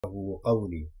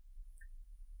قولي.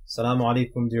 Assalamu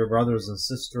alaikum, dear brothers and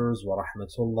sisters, wa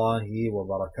rahmatullahi wa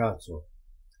barakatuh.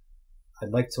 I'd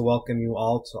like to welcome you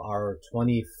all to our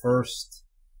 21st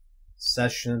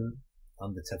session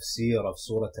on the Tafsir of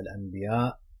Surah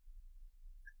Al-Anbiya.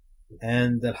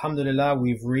 And alhamdulillah,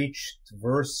 we've reached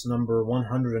verse number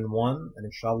 101, and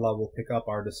inshallah we'll pick up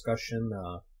our discussion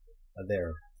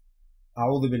there.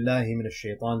 أعوذ بالله من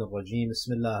الشيطان الرجيم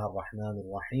بسم الله الرحمن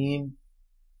الرحيم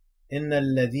إن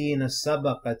الذين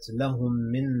سبقت لهم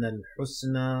منا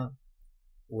الحسنى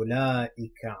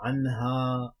أولئك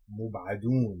عنها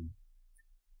مبعدون.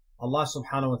 Allah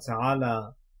subhanahu wa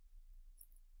ta'ala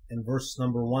in verse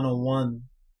number 101,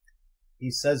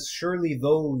 He says, surely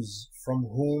those from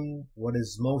whom what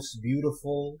is most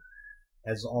beautiful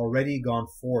has already gone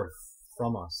forth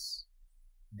from us,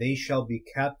 they shall be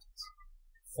kept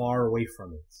far away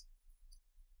from it.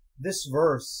 This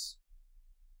verse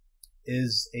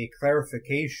is a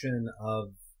clarification of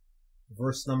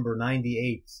verse number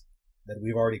 98 that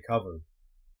we've already covered.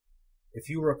 If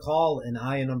you recall in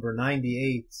ayah number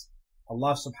 98,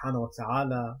 Allah subhanahu wa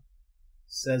ta'ala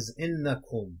says,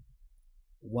 إِنَّكُمْ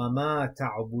وَمَا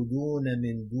تَعْبُدُونَ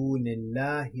مِن دُونِ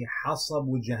اللَّهِ حَصَبُ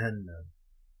جَهَنَّمَ,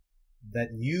 that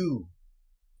you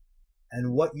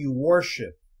and what you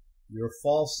worship, your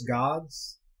false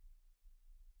gods,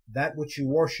 that which you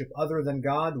worship other than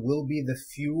God, will be the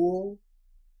fuel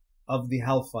of the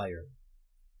hellfire.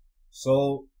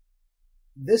 So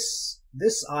this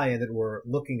ayah that we're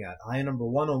looking at, ayah number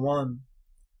 101,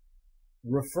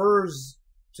 refers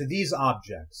to these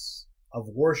objects of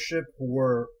worship who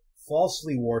were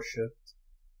falsely worshipped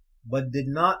but did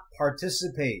not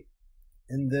participate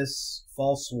in this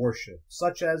false worship,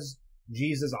 such as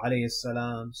Jesus alayhi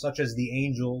salam, such as the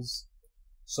angels.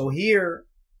 So here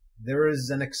there is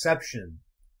an exception,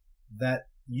 that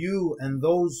you and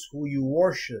those who you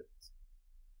worshipped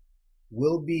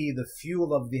will be the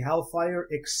fuel of the hellfire,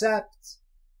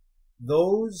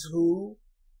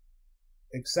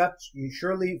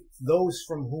 surely those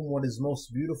from whom what is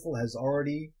most beautiful has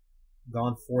already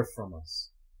gone forth from us.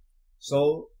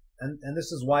 So, and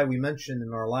this is why we mentioned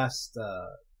in our last,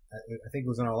 I think it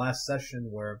was in our last session,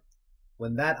 where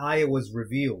when that ayah was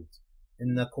revealed,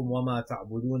 إِنَّكُمْ وَمَا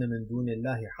تَعْبُدُونَ مِن دُونِ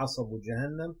اللَّهِ حَصَبُ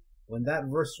جَهَنَّمَ, when that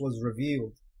verse was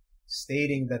revealed,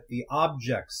 stating that the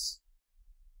objects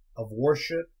of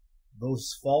worship,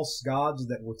 those false gods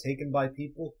that were taken by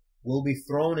people, will be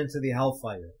thrown into the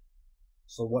hellfire.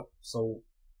 So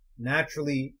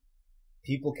naturally,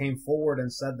 people came forward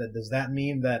and said that, does that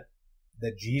mean that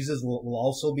Jesus will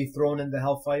also be thrown in the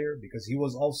hellfire? Because he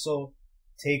was also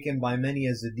taken by many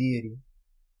as a deity.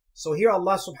 So here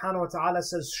Allah subhanahu wa ta'ala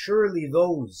says, surely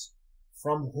those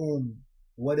from whom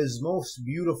what is most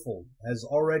beautiful has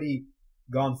already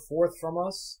gone forth from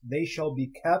us, they shall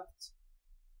be kept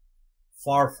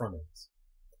far from it.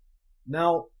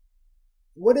 Now,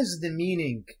 what is the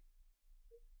meaning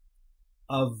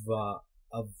of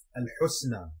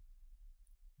al-husna?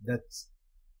 That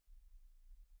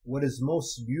what is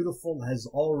most beautiful has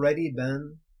already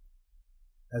gone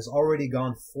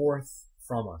forth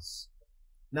from us.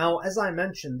 Now, as I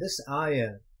mentioned, this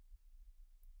ayah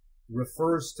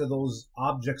refers to those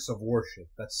objects of worship,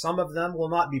 that some of them will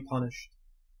not be punished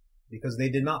because they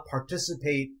did not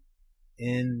participate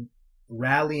in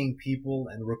rallying people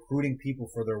and recruiting people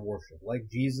for their worship, like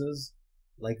Jesus,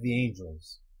 like the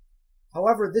angels.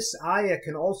 However, this ayah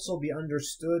can also be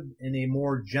understood in a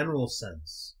more general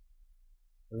sense,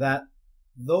 that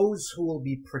those who will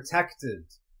be protected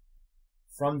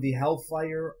from the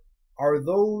hellfire are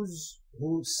those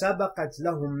who sabaqat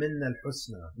lahum minna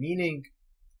al-husna, meaning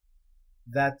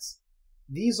that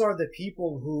these are the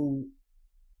people who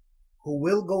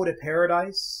will go to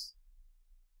paradise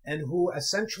and who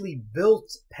essentially built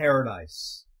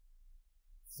paradise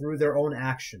through their own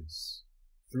actions,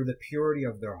 through the purity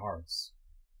of their hearts.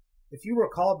 If you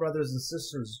recall, brothers and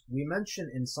sisters, we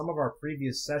mentioned in some of our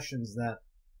previous sessions that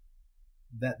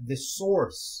the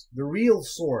source, the real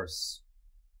source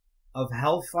of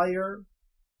hellfire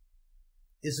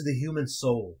is the human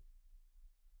soul.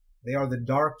 They are the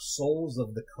dark souls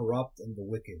of the corrupt and the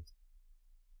wicked.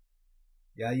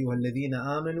 يَا أَيُّهَا الَّذِينَ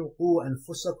آمَنُوا قُوا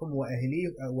أَنفُسَكُمْ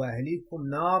وَأَهْلِيكُمْ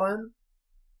نَارًا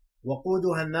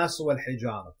وَقُودُهَا النَّاسُ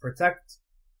وَالْحِجَارَةُ. Protect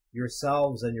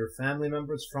yourselves and your family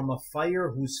members from a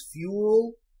fire whose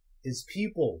fuel is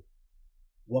people.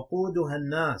 وَقُودُهَا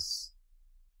النَّاسُ.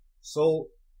 So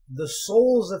the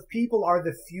souls of people are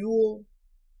the fuel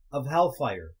of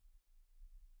hellfire.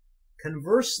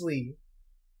 Conversely,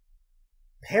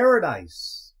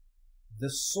 paradise,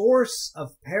 the source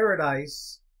of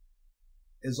paradise,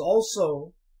 is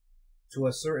also, to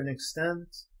a certain extent,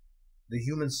 the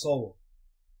human soul.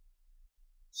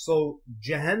 So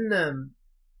Jahannam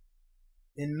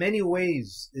in many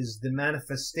ways is the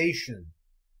manifestation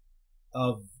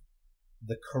of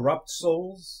the corrupt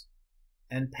souls,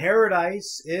 and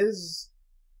paradise is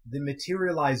the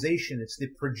materialization, it's the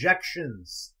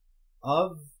projections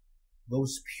of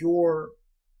those pure,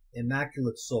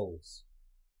 immaculate souls.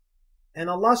 And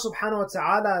Allah subhanahu wa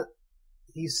ta'ala,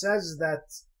 He says that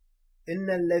إِنَّ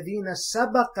الَّذِينَ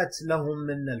سَبَقَتْ لَهُم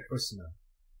مِّنَّ الْحُسْنَى,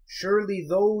 surely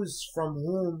those for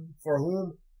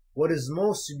whom what is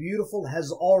most beautiful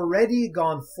has already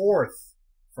gone forth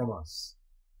from us.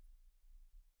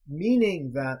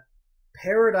 Meaning that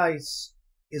paradise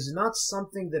is not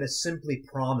something that is simply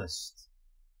promised.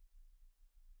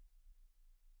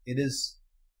 It is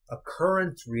a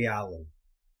current reality.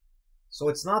 So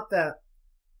it's not that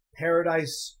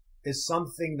paradise is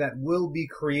something that will be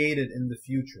created in the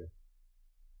future.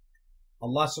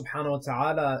 Allah subhanahu wa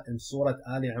ta'ala in Surah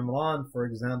Al-Imran, for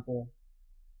example,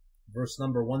 verse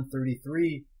number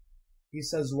 133, He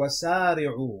says,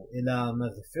 وَسَارِعُوا إِلَى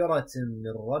مَغْفِرَةٍ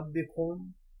مِّن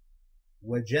رَبِّكُمْ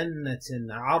وَجَنَّةٍ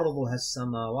عَرْضُهَا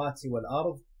السَّمَاوَاتِ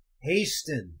وَالْأَرْضِ.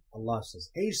 Hasten, Allah says,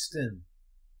 hasten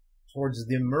towards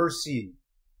the mercy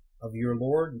of your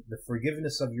Lord, the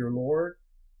forgiveness of your Lord,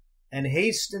 and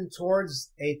hasten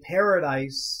towards a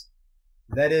paradise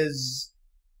that is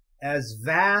as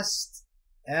vast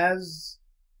as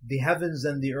the heavens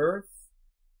and the earth.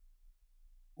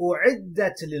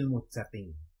 أُعِدَّتْ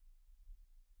لِلْمُتَّقِينَ,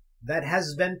 that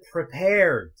has been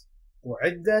prepared.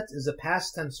 أُعِدَّتْ is a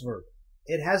past tense verb.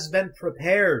 It has been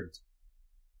prepared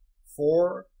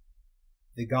for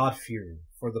the God-fearing,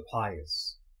 for the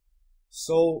pious.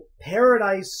 So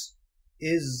paradise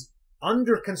is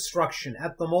under construction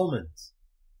at the moment.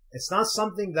 It's not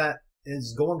something that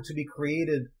is going to be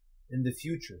created in the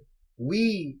future.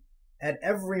 We, at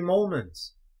every moment,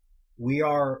 we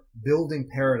are building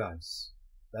paradise.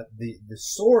 That the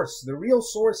source, the real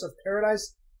source of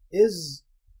paradise is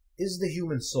the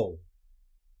human soul.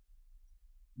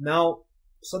 Now,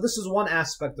 so this is one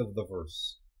aspect of the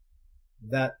verse,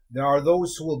 that there are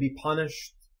those who will be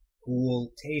punished, who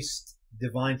will taste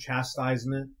divine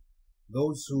chastisement,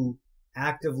 those who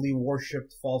actively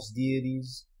worshipped false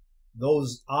deities,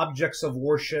 those objects of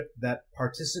worship that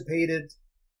participated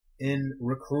in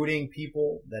recruiting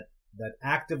people, that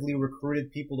actively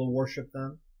recruited people to worship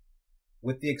them,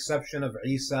 with the exception of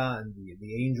Isa and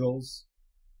the angels.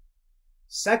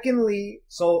 Secondly,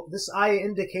 so this ayah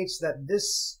indicates that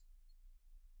this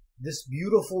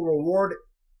beautiful reward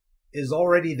is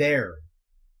already there.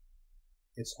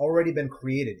 It's already been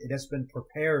created. It has been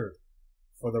prepared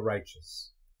for the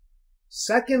righteous.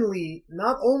 Secondly,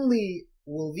 not only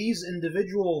will these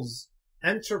individuals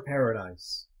enter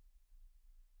paradise,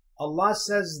 Allah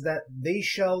says that they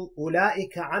shall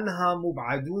أُولَٰئِكَ عَنْهَا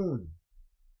مُبْعَدُونَ,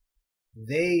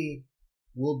 they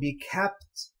will be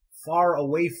kept far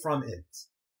away from it.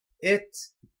 It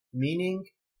meaning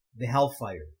the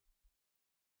hellfire.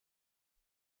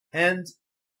 And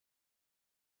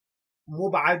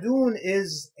mub'adun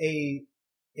is a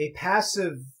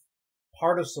passive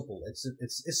participle.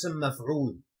 It's ism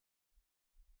maf'ul.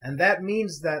 And that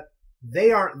means that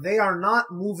they are not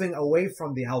moving away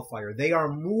from the hellfire. They are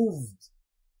moved.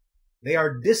 They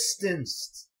are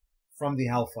distanced from the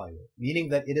hellfire. Meaning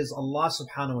that it is Allah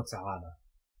subhanahu wa ta'ala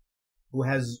who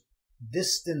has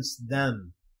distanced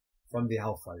them from the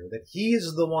hellfire. That He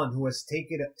is the one who has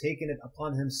taken it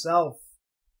upon Himself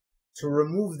to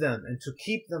remove them and to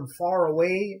keep them far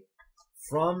away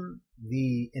from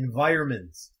the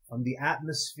environment, from the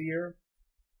atmosphere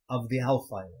of the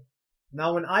hellfire.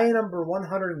 Now in ayah number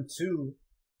 102,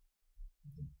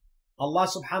 Allah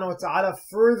subhanahu wa ta'ala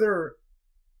further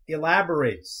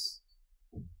elaborates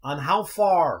on how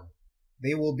far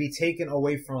they will be taken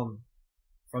away from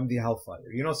the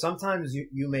hellfire. You know, sometimes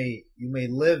you may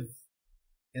live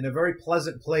in a very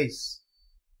pleasant place,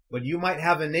 but you might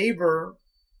have a neighbor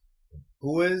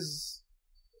who is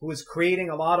creating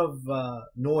a lot of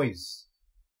noise,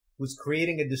 who's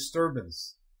creating a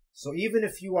disturbance. So even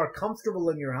if you are comfortable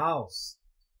in your house,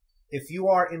 if you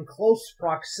are in close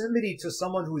proximity to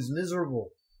someone who is miserable,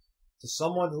 to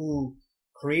someone who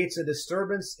creates a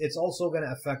disturbance, it's also going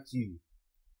to affect you.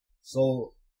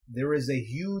 So there is a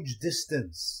huge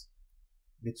distance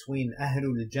between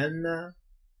Ahlul Jannah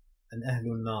and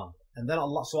Ahlul Nar. And then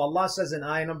Allah says in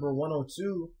ayah number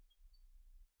 102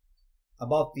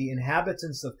 about the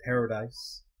inhabitants of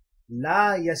paradise,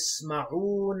 لا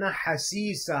يسمعون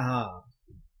حسيسها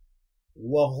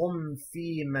وهم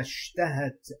فيما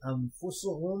اشتهت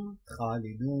أنفسهم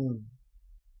خالدون.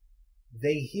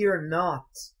 They hear not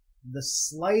the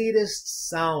slightest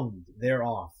sound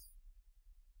thereof.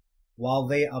 while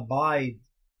they abide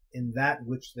in that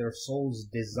which their souls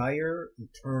desire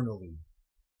eternally.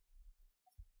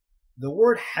 The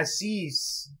word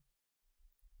hasis,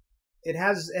 it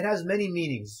has many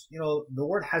meanings. You know, the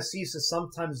word hasis is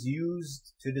sometimes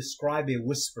used to describe a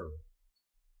whisper.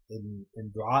 In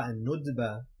Dua and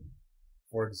Nudba,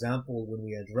 for example, when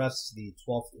we address the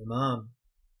 12th Imam,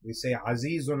 we say,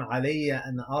 Azizun alayya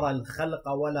an ara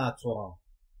al-khalqa wa la tura.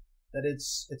 That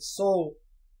it's so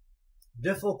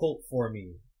difficult for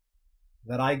me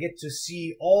that I get to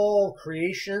see all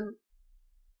creation,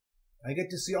 I get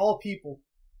to see all people,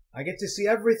 I get to see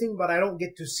everything, but I don't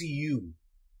get to see you.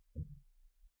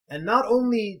 And not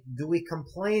only do we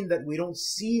complain that we don't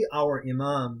see our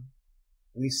Imam,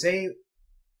 we say,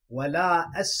 وَلَا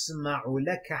أَسْمَعُ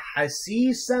لَكَ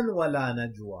حَسِيسًا وَلَا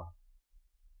نَجْوَى.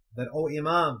 That, oh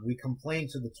Imam, we complain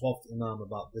to the 12th Imam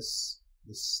about this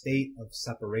state of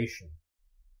separation.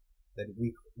 That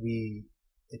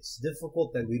it's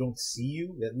difficult that we don't see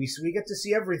you, that we get to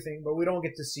see everything, but we don't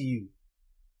get to see you.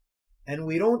 And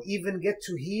we don't even get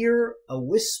to hear a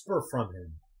whisper from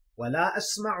him. وَلَا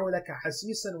أَسْمَعُ لَكَ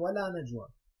حَسِيسًا وَلَا نَجْوَى.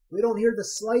 We don't hear the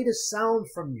slightest sound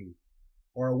from you,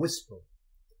 or a whisper.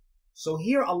 So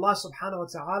here Allah subhanahu wa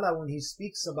ta'ala, when He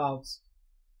speaks about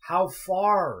how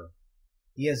far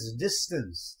He has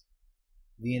distanced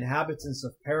the inhabitants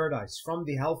of paradise from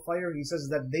the hellfire, He says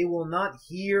that they will not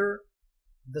hear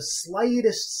the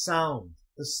slightest sound,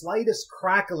 the slightest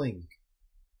crackling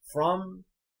from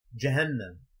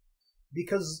Jahannam.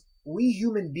 Because we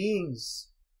human beings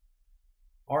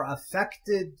are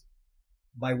affected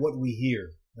by what we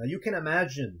hear. Now you can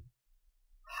imagine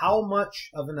how much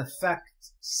of an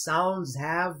effect sounds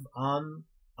have on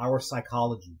our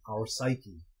psychology, our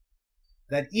psyche.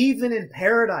 That even in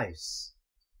paradise,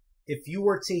 if you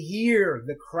were to hear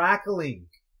the crackling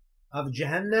of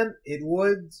Jahannam, it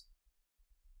would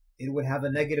have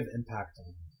a negative impact on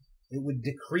you. It would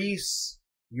decrease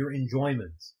your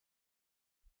enjoyment.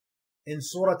 In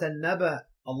Surah Al-Anbya,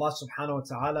 Allah subhanahu wa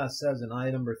ta'ala says in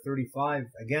ayah number 35,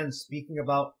 again speaking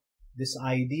about this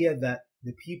idea that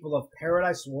the people of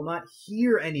paradise will not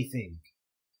hear anything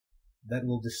that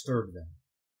will disturb them.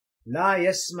 لا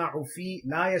يسمعون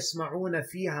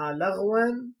فيها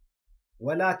لغوا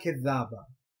ولا كذابا.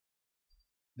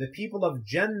 The people of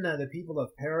Jannah, the people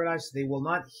of paradise, they will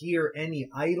not hear any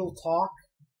idle talk,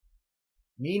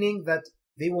 meaning that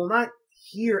they will not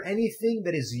hear anything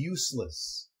that is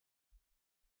useless.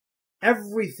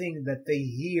 Everything that they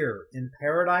hear in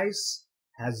paradise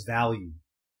has value.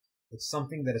 It's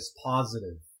something that is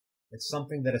positive. It's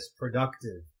something that is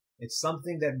productive. It's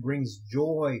something that brings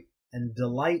joy and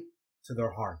delight to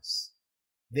their hearts.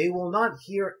 They will not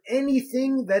hear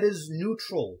anything that is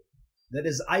neutral, that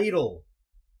is idle,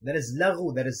 that is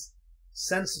laghu, that is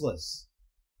senseless.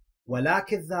 وَلَا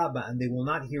كِذَّابًا. And they will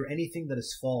not hear anything that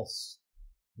is false.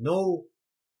 No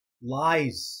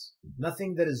lies,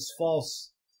 nothing that is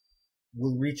false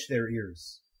will reach their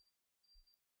ears.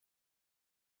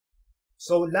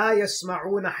 So لا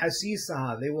يسمعون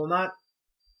حسيسها. They will not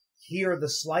hear the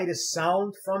slightest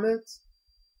sound from it.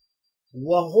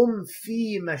 وهم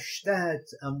فيما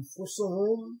اشتهت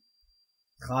أنفسهم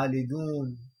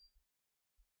خالدون.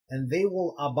 And they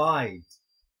will abide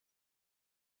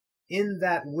in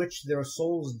that which their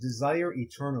souls desire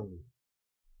eternally.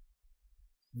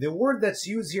 The word that's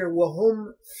used here,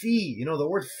 وَهُمْ فِي, you know, the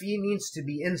word fi means to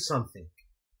be in something.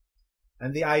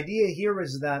 And the idea here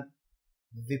is that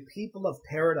the people of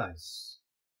paradise,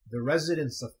 the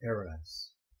residents of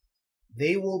paradise,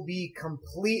 they will be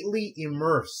completely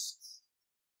immersed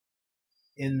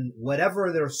in whatever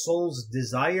their souls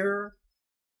desire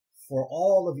for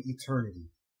all of eternity.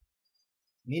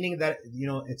 Meaning that, you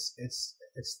know, it's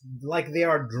like they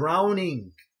are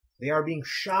drowning, they are being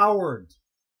showered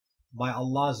by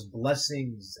Allah's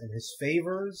blessings and His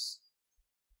favors,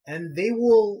 and they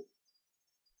will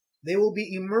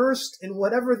be immersed in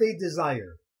whatever they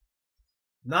desire.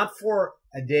 Not for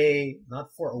a day,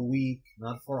 not for a week,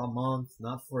 not for a month,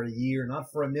 not for a year,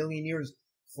 not for 1,000,000 years,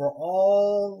 for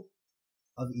all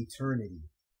of eternity.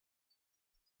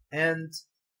 And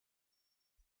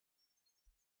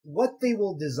what they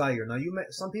will desire. Now,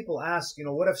 some people ask, you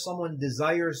know, what if someone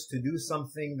desires to do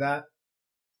something that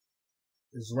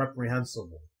is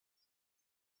reprehensible?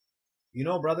 You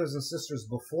know, brothers and sisters,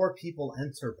 before people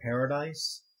enter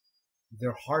paradise,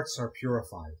 their hearts are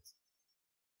purified.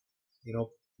 You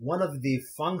know, one of the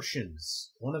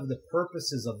functions, one of the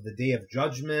purposes of the Day of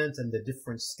Judgment and the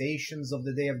different stations of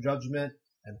the Day of Judgment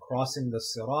and crossing the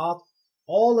Sirat,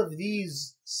 all of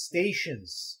these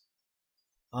stations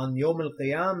on Yawm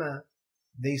al-Qiyamah,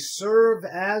 they serve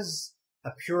as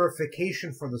a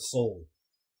purification for the soul.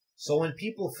 So when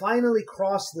people finally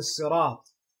cross the Sirat,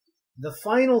 the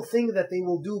final thing that they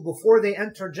will do before they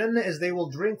enter Jannah is they will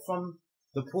drink from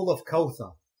the pool of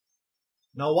Kawthar.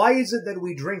 Now why is it that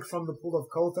we drink from the pool of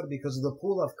Kawthar? Because the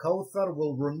pool of Kawthar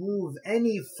will remove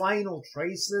any final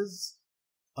traces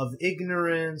of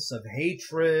ignorance, of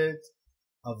hatred,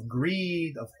 of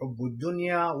greed, of hubbud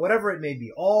dunya, whatever it may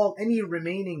be. Any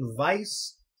remaining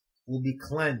vice will be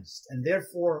cleansed. And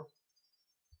therefore,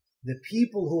 the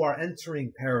people who are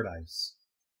entering paradise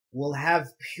will have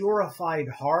purified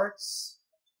hearts,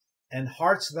 and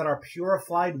hearts that are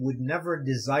purified would never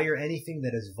desire anything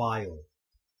that is vile.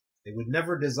 They would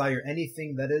never desire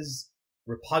anything that is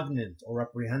repugnant or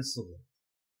reprehensible.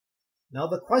 Now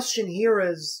the question here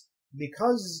is,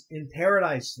 because in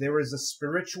paradise there is a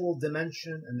spiritual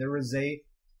dimension and there is a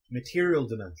material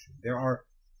dimension. There are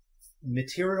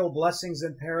material blessings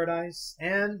in paradise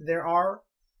and there are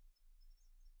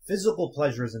physical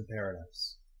pleasures in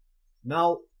paradise.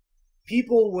 Now,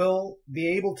 people will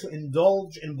be able to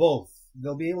indulge in both.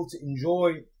 They'll be able to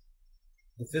enjoy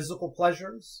the physical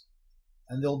pleasures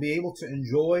and they'll be able to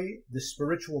enjoy the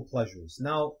spiritual pleasures.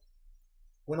 Now,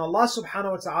 when Allah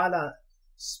subhanahu wa ta'ala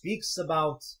speaks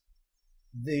about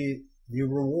the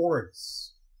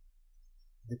rewards,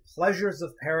 the pleasures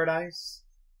of paradise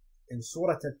in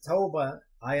Surah At-Tawbah,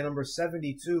 ayah number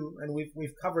 72, and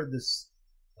we've covered this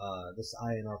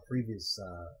ayah in our previous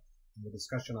in the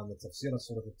discussion on the Tafsir of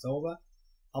Surah At-Tawbah.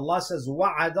 Allah says,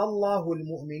 وَعَدَ اللَّهُ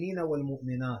الْمُؤْمِنِينَ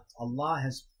وَالْمُؤْمِنَاتِ. Allah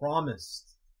has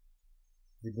promised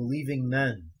the believing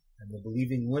men and the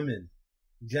believing women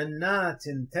جَنَّاتٍ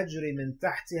تَجْرِ مِنْ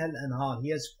تَحْتِهَا الْأَنْهَارِ.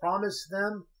 He has promised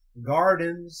them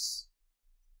gardens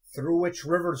through which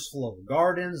rivers flow,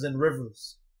 gardens and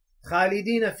rivers.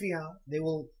 خَالِدِينَ فِيهَا. They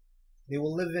will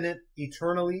live in it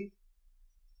eternally.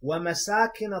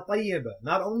 وَمَسَاكِنَ طَيِّبَةً.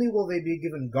 Not only will they be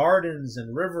given gardens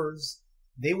and rivers,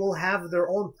 they will have their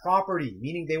own property,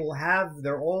 meaning they will have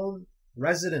their own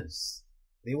residence.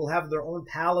 They will have their own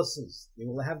palaces. They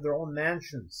will have their own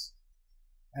mansions.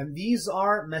 And these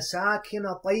are masakin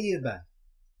tayyibah,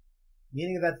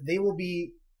 meaning that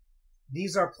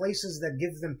these are places that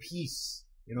give them peace.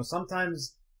 You know,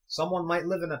 sometimes someone might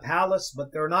live in a palace,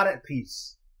 but they're not at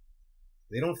peace.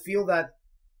 They don't feel that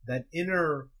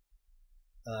inner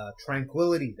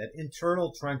tranquility, that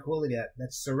internal tranquility,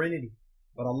 that serenity.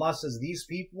 But Allah says these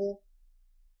people,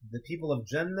 the people of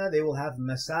Jannah, they will have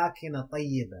masakin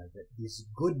tayyibah, these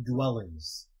good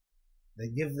dwellings. They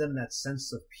give them that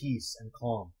sense of peace and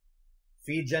calm.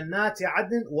 في جنات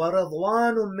عدن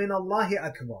ورضوان من الله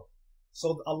أكبر.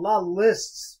 So Allah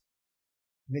lists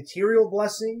material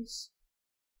blessings.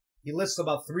 He lists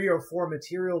about 3 or 4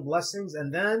 material blessings,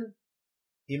 and then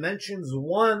He mentions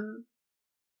one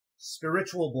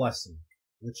spiritual blessing,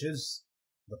 which is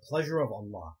the pleasure of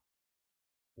Allah.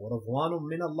 وَرَضْوَانٌ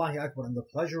مِّنَ اللَّهِ أَكْبَرٌ. And the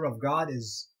pleasure of God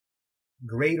is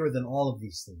greater than all of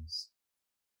these things.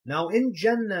 Now in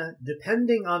Jannah,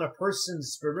 depending on a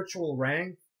person's spiritual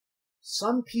rank,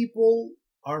 some people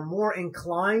are more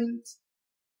inclined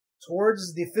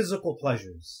towards the physical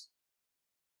pleasures.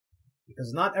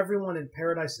 Because not everyone in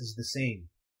paradise is the same.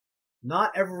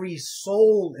 Not every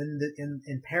soul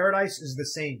in paradise is the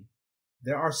same.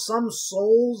 There are some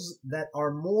souls that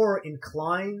are more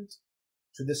inclined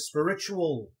to the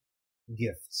spiritual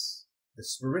gifts, the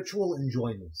spiritual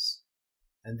enjoyments.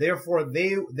 And therefore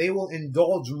they will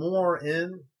indulge more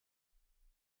in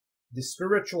the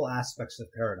spiritual aspects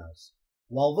of paradise.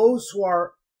 While those who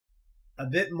are a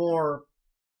bit more,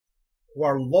 who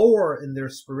are lower in their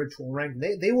spiritual rank,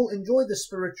 they will enjoy the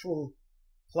spiritual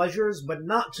pleasures, but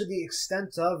not to the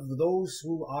extent of those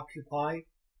who occupy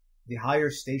the higher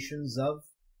stations of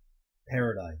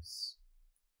paradise.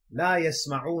 لا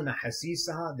يسمعون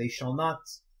حسيسها. They shall not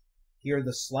hear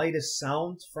the slightest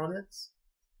sound from it,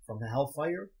 from the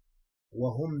hellfire.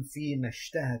 وهم فيما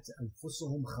اشتهت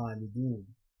أنفسهم خالدون.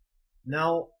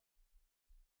 Now,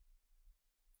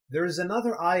 there is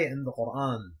another ayah in the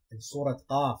Quran, in Surah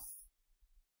Qaf,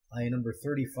 ayah number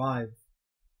 35,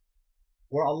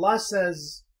 where Allah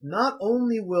says, not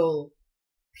only will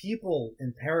people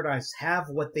in paradise have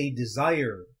what they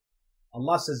desire,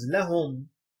 Allah says, لَهُمْ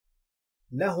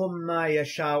مَا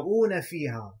يَشَاءُونَ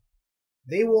فِيهَا.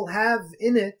 They will have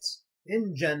in it,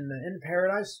 in Jannah, in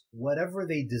paradise, whatever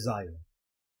they desire.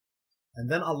 And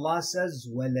then Allah says,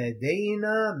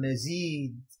 وَلَدَيْنَا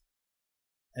مَزِيدٌ.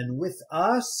 And with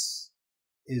us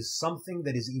is something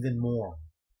that is even more.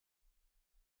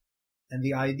 And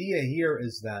the idea here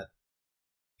is that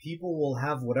people will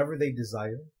have whatever they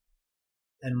desire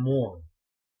and more.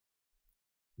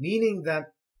 Meaning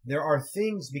that there are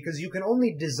things, because you can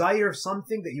only desire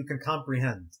something that you can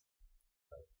comprehend.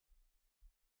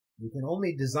 You can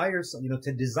only desire,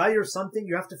 to desire something,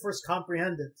 you have to first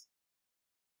comprehend it.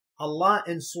 Allah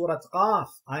in Surah Qaf,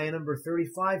 ayah number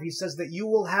 35, He says that you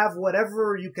will have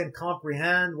whatever you can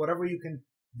comprehend, whatever you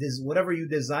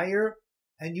desire,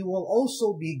 and you will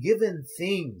also be given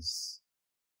things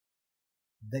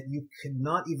that you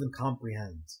cannot even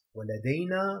comprehend.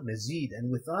 وَلَدَيْنَا مَزِيد,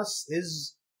 and with us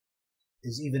is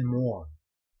even more.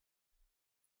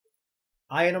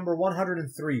 Ayah number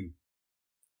 103.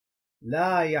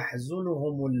 لا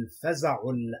يحزنهم الفزع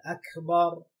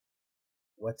الأكبر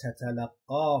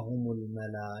وتتلقاهم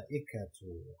الملائكة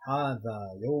هذا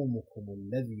يومكم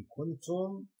الذي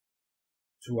كنتم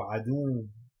توعدون.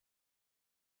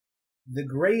 The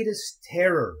greatest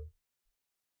terror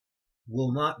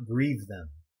will not grieve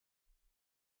them,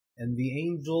 and the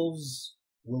angels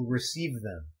will receive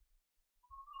them.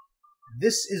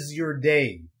 This is your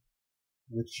day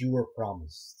which you were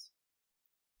promised.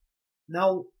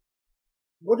 Now,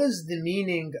 what is the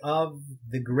meaning of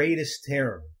the greatest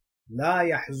terror? لا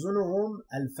يحزنهم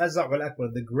الفزع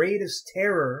الأكبر. The greatest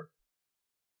terror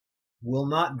will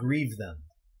not grieve them.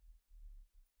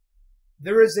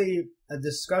 There is a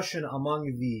discussion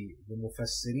among the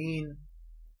Mufassirin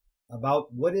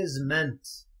about what is meant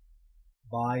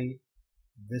by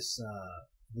this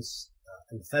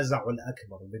al-faza'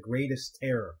 al-akbar, the greatest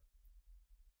terror.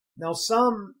 Now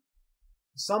some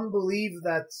believe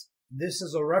that this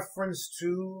is a reference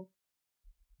to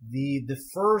the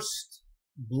first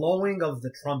blowing of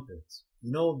the trumpet.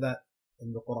 You know that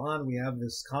in the Quran we have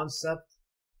this concept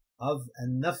of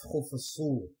an-nafkhu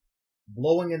fi-s-sur,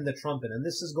 blowing in the trumpet, and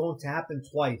this is going to happen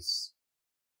twice.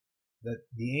 That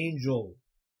the angel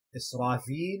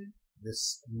Israfil,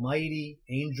 this mighty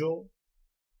angel,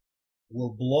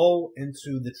 will blow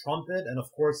into the trumpet, and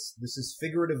of course this is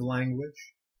figurative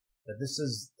language, that this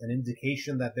is an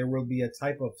indication that there will be a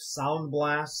type of sound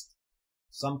blast,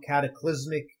 some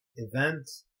cataclysmic event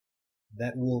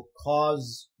that will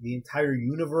cause the entire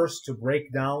universe to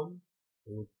break down.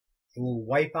 It will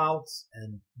wipe out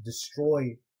and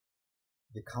destroy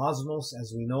the cosmos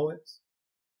as we know it.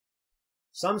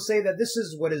 Some say that this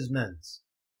is what is meant.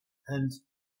 And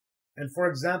for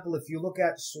example, if you look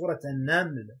at Surah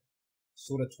Al-Naml,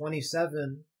 Surah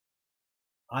 27,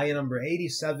 ayah number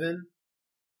 87,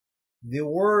 the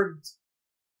word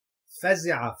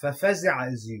fazi'a,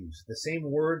 فَفَزِعَ is used. The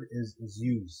same word is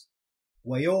used.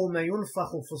 وَيَوْمَ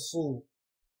يُنْفَخُ فِي الصُّورِ,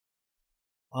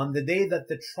 on the day that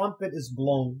the trumpet is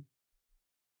blown,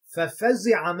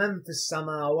 فَفَزِعَ مَنْ فِي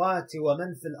السَّمَاوَاتِ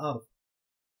وَمَنْ فِي الْأَرْضِ,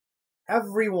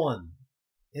 everyone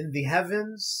in the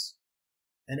heavens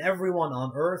and everyone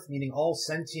on earth, meaning all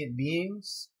sentient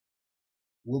beings,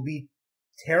 will be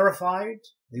terrified,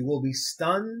 they will be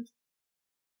stunned,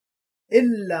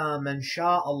 إِلَّا مَنْ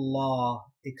شَاءَ اللَّهِ,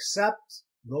 except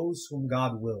those whom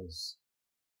God wills.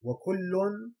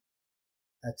 وَكُلٌّ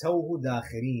أَتَوْهُ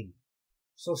دَاخِرِينَ.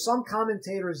 So some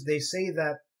commentators, they say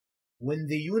that when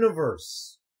the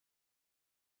universe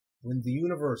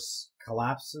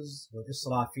collapses, when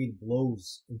Israfil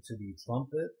blows into the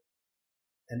trumpet,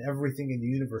 and everything in the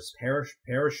universe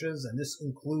perishes, and this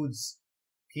includes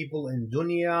people in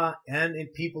dunya and in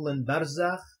people in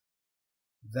barzakh,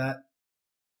 that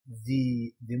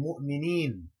the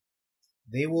mu'mineen,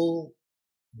 they will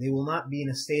not be in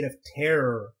a state of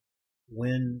terror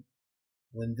when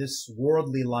this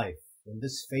worldly life, when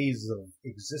this phase of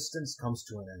existence comes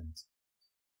to an end.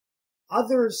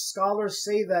 Other scholars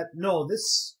say that no,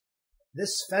 this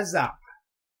faza',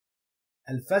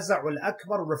 al-faza'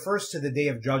 al-akbar, refers to the day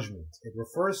of judgment. It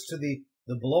refers to the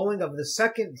blowing of the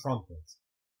second trumpet,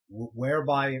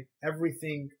 whereby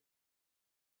everything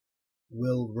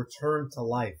will return to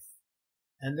life.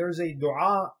 And there's a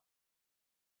dua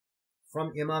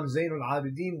from Imam Zayn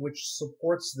al-Abidin which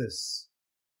supports this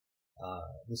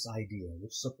idea,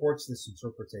 which supports this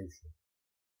interpretation.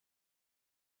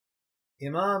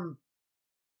 Imam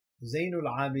Zayn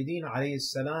al-Abidin alayhi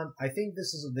salam, I think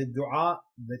this is the dua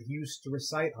that he used to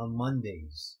recite on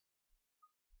Mondays.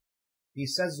 He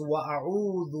says,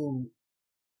 وَأَعُوذُ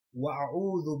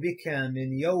بِكَ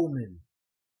مِنْ يَوْمٍ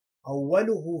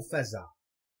أَوَّلُهُ فَزَعْ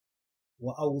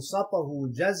وَأَوْسَطَهُ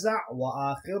جَزَعْ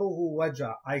وَآخِرُهُ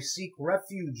وَجَعْ. I seek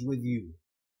refuge with you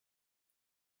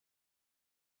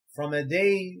from a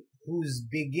day whose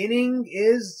beginning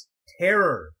is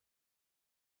terror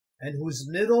and whose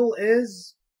middle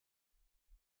is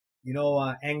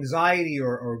anxiety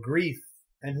or grief,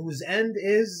 and whose end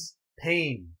is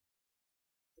pain.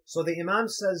 So the Imam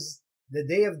says the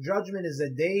day of judgment is a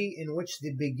day in which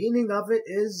the beginning of it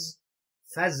is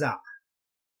faza'.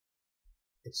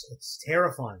 It's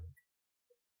terrifying.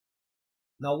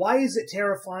 Now why is it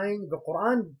terrifying? The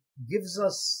Quran gives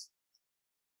us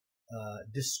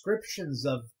descriptions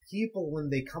of people when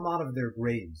they come out of their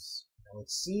graves. It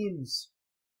seems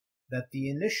that the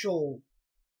initial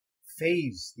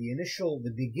phase,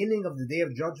 the beginning of the Day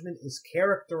of Judgment is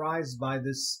characterized by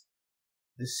this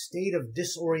state of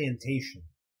disorientation.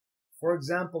 For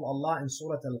example, Allah in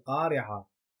Surah Al-Qari'ah,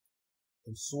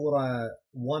 in Surah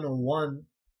 101,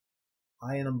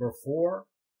 ayah number 4,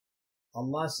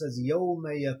 Allah says, يَوْمَ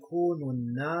يَكُونُ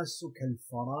النَّاسُ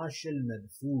كَالْفَرَاشِ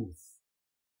الْمَبْثُوثِ.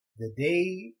 The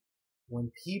day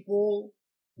when people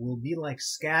will be like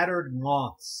scattered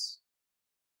moths.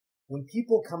 When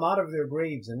people come out of their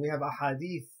graves, and we have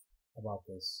ahadith about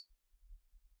this,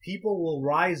 people will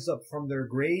rise up from their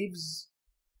graves,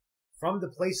 from the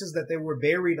places that they were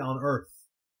buried on earth.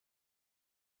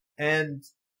 And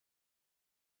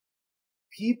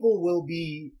people will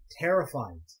be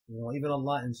terrified. Even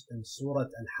Allah in Surah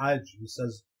Al-Hajj, He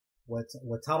says,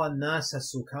 وَتَرَى النَّاسَ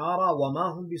سُكَارَى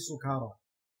وَمَا هُمْ بِسُكَارَى.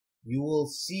 You will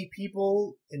see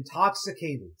people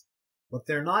intoxicated, but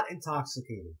they're not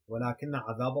intoxicated. وَلَكِنَّ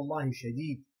عَذَابَ اللَّهِ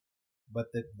شَدِيدٌ. But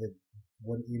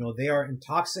when they are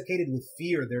intoxicated with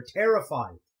fear, they're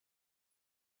terrified.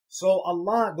 So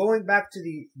Allah, going back to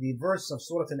the verse of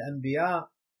Surah Al-Anbya,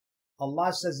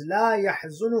 Allah says, لَا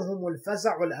يَحْزُنُهُمُ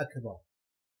الْفَزَعُ الْأَكْبَرُ.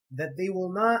 That they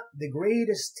will not, the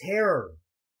greatest terror,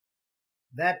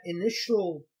 that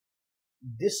initial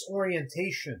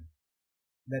disorientation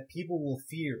that people will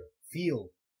feel,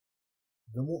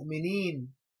 the mu'mineen,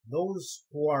 those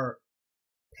who are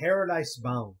paradise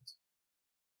bound,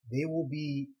 they will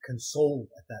be consoled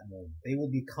at that moment. They will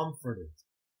be comforted.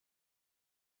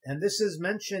 And this is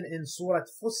mentioned in Surah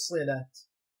Fussilat,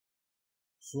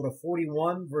 Surah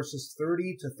 41, verses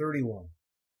 30 to 31.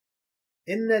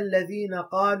 إِنَّ الَّذِينَ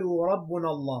قَالُوا رَبُّنَا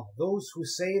اللَّهُ. Those who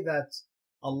say that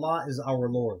Allah is our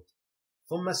Lord.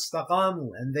 ثُمَّ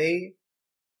اسْتَقَامُوا. And they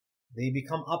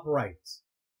become upright.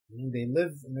 They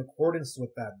live in accordance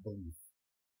with that belief.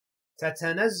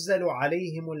 تَتَنَزَّلُ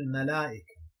عَلَيْهِمُ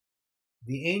الْمَلَائِكَةُ.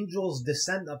 The angels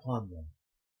descend upon them,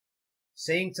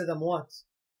 saying to them what?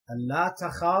 أَلَّا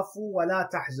تَخَافُوا وَلَا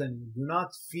تَحْزَنُوا. Do not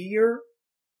fear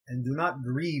and do not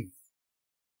grieve.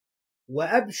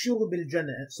 وَأَبْشِرُوا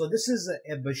بِالْجَنَّةِ. So this is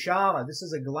a bashara, this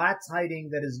is a glad tiding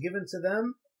that is given to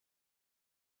them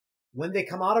when they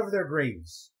come out of their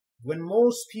graves. When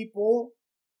most people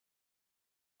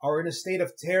are in a state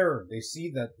of terror, they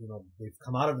see that they've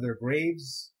come out of their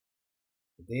graves,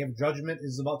 the Day of Judgment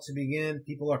is about to begin,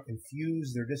 people are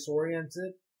confused, they're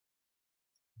disoriented.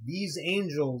 These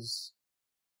angels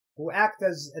who act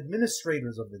as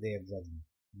administrators of the Day of Judgment,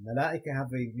 Malaika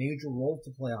have a major role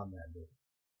to play on that day.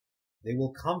 They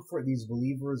will comfort these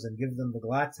believers and give them the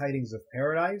glad tidings of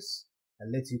paradise,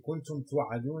 التي كنتم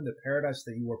توعدون, the paradise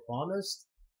that you were promised.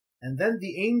 And then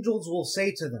the angels will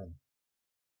say to them,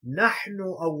 نحن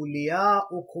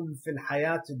أولياؤكم في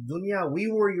الحياة الدنيا. We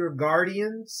were your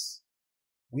guardians.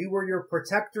 We were your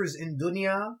protectors in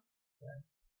dunya.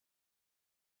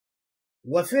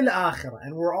 وفي الآخرة.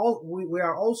 And we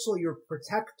are also your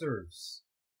protectors,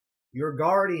 your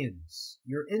guardians,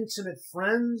 your intimate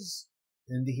friends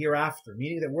in the hereafter,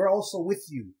 meaning that we're also with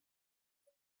you.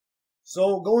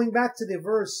 So going back to the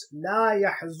verse, لا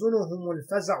يحزنهم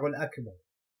الفزع الأكبر.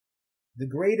 The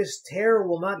greatest terror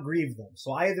will not grieve them.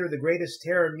 So either the greatest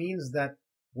terror means that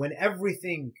when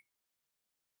everything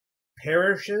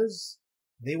perishes,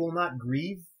 they will not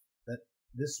grieve, that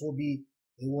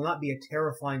it will not be a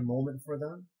terrifying moment for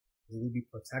them. They will be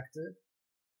protected.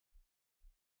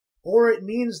 Or it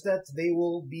means that they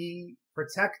will be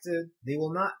protected.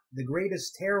 The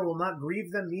greatest terror will not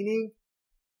grieve them, meaning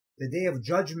the Day of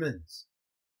Judgment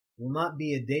will not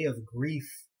be a day of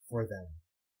grief for them.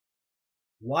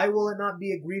 Why will it not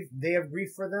be a day of grief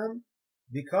for them?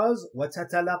 Because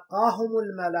وَتَتَلَقَّاهُمُ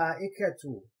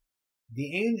الْمَلَائِكَةُ.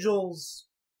 The angels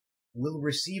will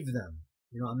receive them.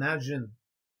 Imagine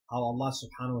how Allah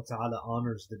subhanahu wa ta'ala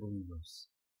honors the believers.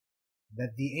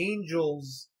 That the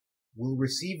angels will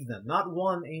receive them. Not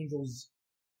one angels,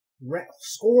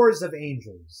 scores of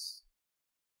angels.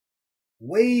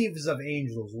 Waves of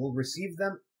angels will receive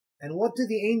them. And what do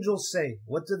the angels say?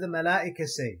 What do the malaika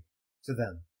say to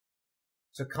them?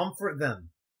 To comfort them.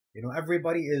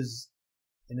 Everybody is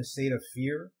in a state of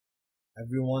fear.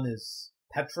 Everyone is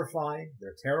petrified.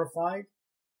 They're terrified.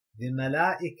 The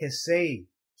malaika say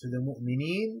to the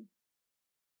mu'mineen,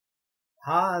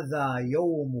 هَذَا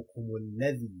يَوْمُكُمُ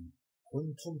الَّذِي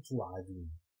كُنْتُمْ تُوعَدُونَ.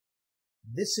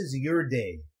 This is your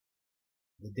day.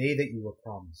 The day that you were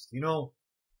promised.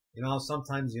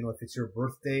 Sometimes, if it's your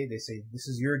birthday, they say, this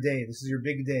is your day. This is your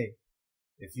big day.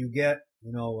 If you get,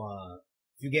 if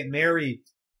you get married,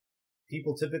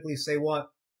 people typically say what?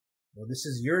 Well, this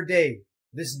is your day.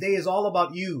 This day is all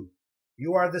about you.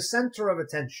 You are the center of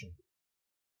attention.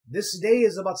 This day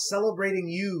is about celebrating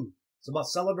you. It's about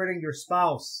celebrating your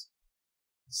spouse,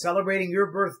 celebrating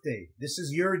your birthday. This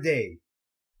is your day.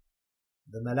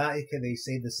 The malaika, they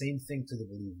say the same thing to the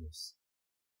believers,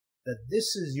 that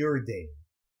this is your day.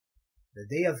 The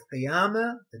day of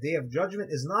Qiyamah, the day of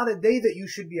judgment, is not a day that you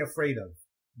should be afraid of.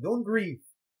 Don't grieve.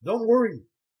 Don't worry.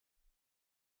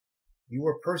 You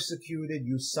were persecuted.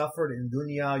 You suffered in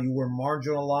dunya. You were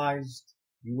marginalized.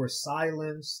 You were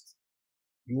silenced.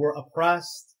 You were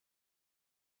oppressed.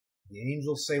 The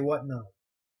angels say what now?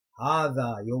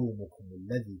 هَذَا يَوْمُكُمُ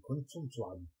الَّذِي كُنْتُمْ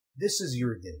تُعَدُونَ. This is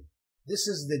your day. This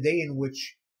is the day in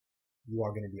which you are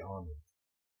going to be honored.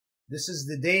 This is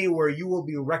the day where you will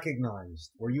be recognized,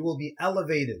 where you will be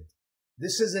elevated.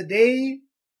 This is a day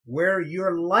where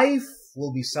your life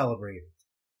will be celebrated.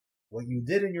 What you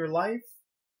did in your life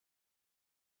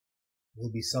will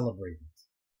be celebrated.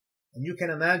 And you can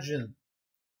imagine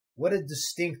what a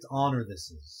distinct honor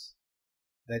this is.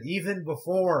 That even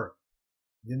before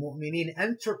the mu'mineen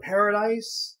enter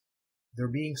paradise, they're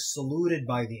being saluted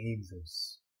by the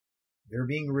angels. They're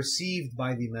being received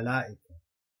by the malaika.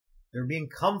 They're being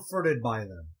comforted by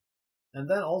them. And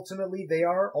then ultimately they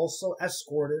are also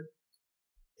escorted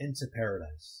into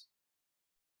paradise.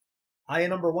 Ayah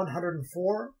number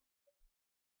 104.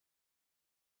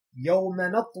 يَوْمَ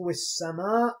نَطْوِ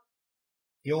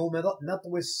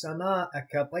السَّمَاءِ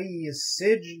كَطَيِّ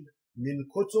السِّجْلِ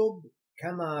لِلْكُتُبِ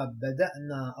كَمَا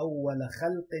بَدَأْنَا أَوَّلَ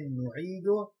خَلْقٍ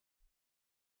نُعِيدُهُ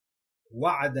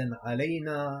وَعْدًا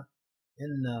عَلَيْنَا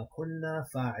إِنَّا كُنَّا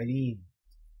فَاعِلِينَ.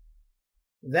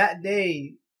 That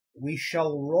day we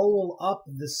shall roll up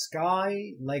the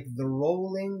sky like the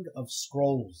rolling of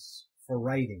scrolls for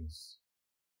writings.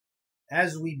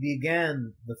 As we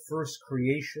began the first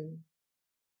creation,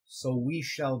 so we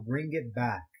shall bring it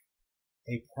back,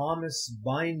 a promise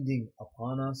binding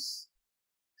upon us.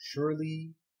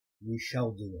 Surely we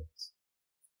shall do it.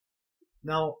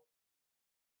 Now,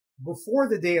 before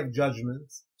the day of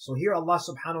judgment, so here Allah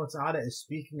subhanahu wa ta'ala is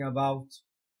speaking about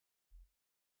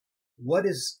what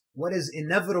is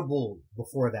inevitable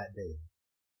before that day.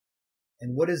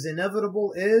 And what is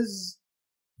inevitable is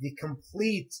the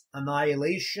complete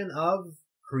annihilation of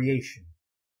creation.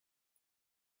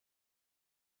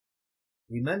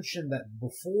 We mentioned that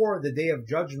before the day of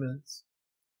judgment,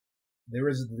 there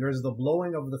is the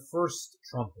blowing of the first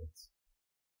trumpet,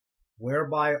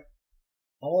 whereby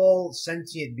all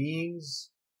sentient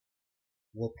beings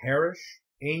will perish,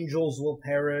 angels will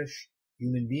perish,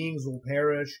 human beings will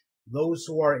perish, those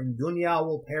who are in dunya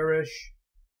will perish,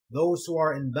 those who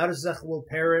are in barzakh will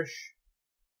perish,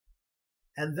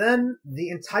 and then the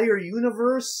entire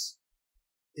universe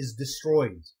is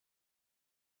destroyed.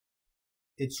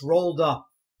 It's rolled up.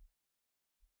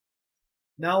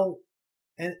 Now,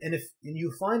 and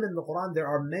you find in the Quran, there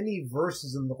are many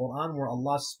verses in the Quran where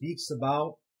Allah speaks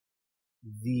about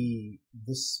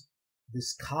this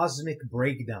cosmic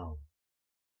breakdown,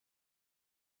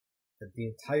 that the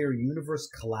entire universe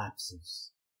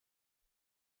collapses.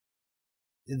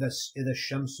 إِذَا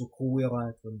الشَّمْسُ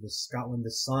كُوِّرَتْ, when the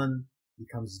sun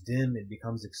becomes dim, it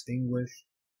becomes extinguished.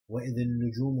 وَإِذَا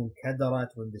النُّجُومُ انْكَدَرَتْ,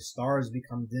 when the stars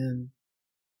become dim,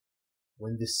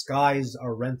 when the skies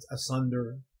are rent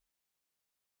asunder.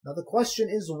 Now the question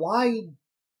is, why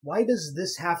does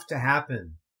this have to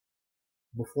happen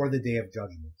before the day of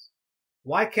judgment?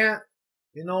 Why can't,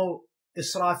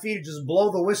 Israfil just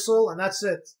blow the whistle and that's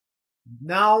it?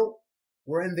 Now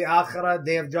we're in the Akhirah,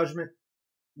 day of judgment.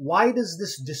 Why does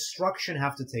this destruction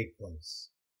have to take place?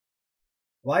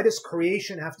 Why does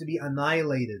creation have to be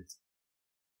annihilated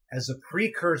as a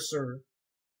precursor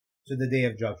to the day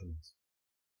of judgment?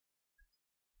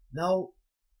 Now,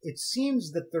 it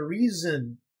seems that the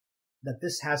reason that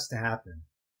this has to happen,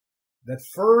 that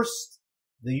first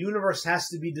the universe has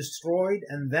to be destroyed,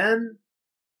 and then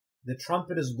the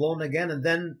trumpet is blown again, and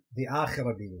then the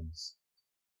Akhirah begins.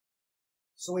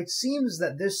 So it seems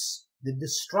that the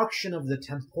destruction of the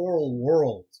temporal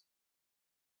world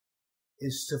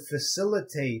is to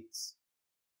facilitate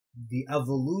the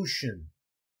evolution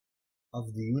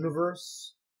of the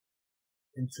universe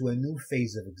into a new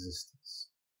phase of existence.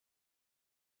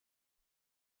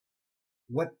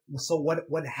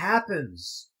 What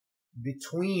happens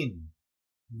between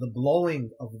the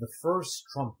blowing of the first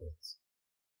trumpet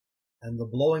and the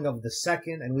blowing of the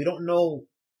second, and we don't know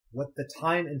what the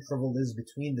time interval is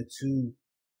between the two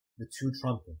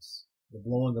trumpets, the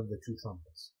blowing of the two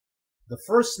trumpets. The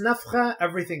first nafkha,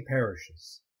 everything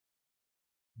perishes.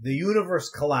 The universe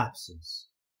collapses.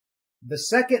 The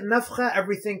second nafkha,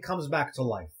 everything comes back to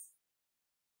life.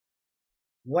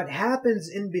 What happens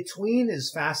in between is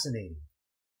fascinating.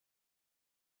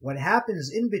 What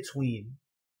happens in between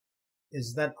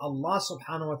is that Allah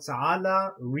subhanahu wa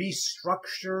ta'ala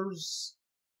restructures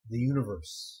the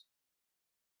universe.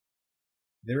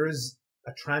 There is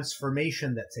a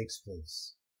transformation that takes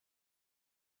place.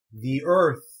 The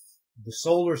earth, the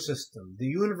solar system, the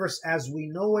universe as we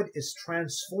know it is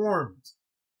transformed.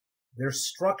 Their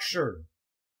structure,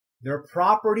 their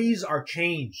properties are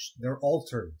changed, they're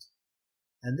altered.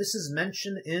 And this is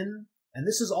mentioned and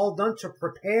this is all done to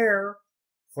prepare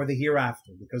for the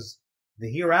hereafter, because the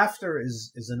hereafter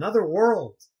is another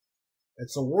world.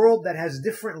 It's a world that has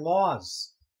different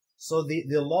laws. So the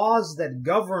laws that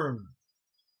govern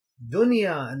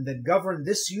dunya and that govern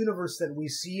this universe that we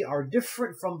see are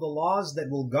different from the laws that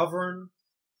will govern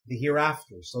the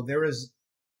hereafter. So there is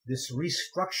this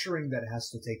restructuring that has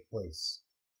to take place.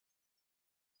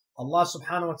 Allah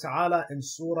subhanahu wa ta'ala in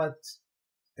Surah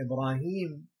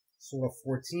Ibrahim, Surah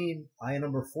 14, ayah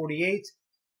number 48,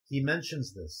 He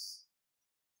mentions this.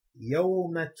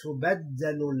 يَوْمَ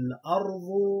تُبَدَّلُ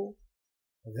الْأَرْضُ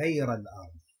غَيْرَ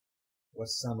الْأَرْضِ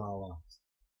وَالسَّمَاوَاتِ.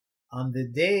 On the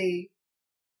day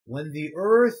when the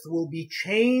earth will be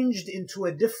changed into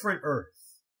a different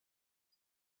earth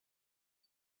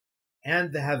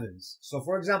and the heavens. So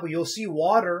for example, you'll see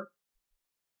water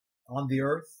on the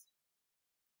earth,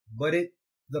 but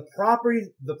the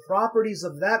properties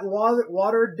of that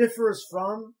water differs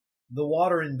from the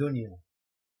water in dunya.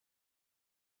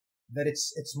 That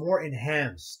it's more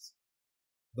enhanced.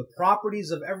 The properties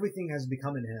of everything has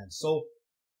become enhanced. So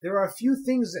there are a few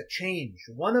things that change.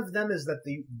 One of them is that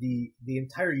the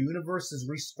entire universe is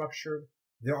restructured.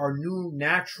 There are new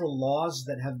natural laws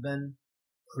that have been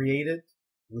created,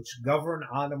 which govern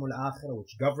Alamul Akhirah,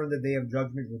 which govern the Day of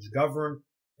Judgment, which govern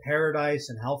paradise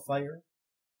and hellfire.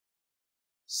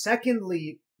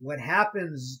 Secondly, what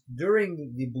happens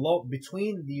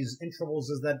between these intervals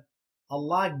is that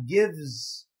Allah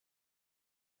gives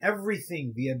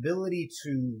everything the ability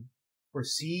to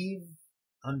perceive,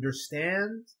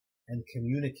 understand, and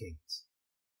communicate.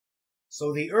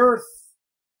 So the earth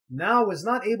now is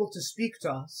not able to speak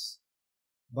to us,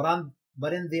 but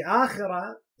in the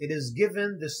Akhirah, it is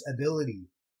given this ability.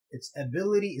 Its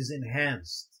ability is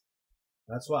enhanced.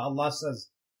 That's why Allah says,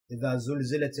 إِذَا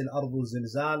زُلْزِلَتِ الْأَرْضُ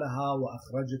زِلْزَالَهَا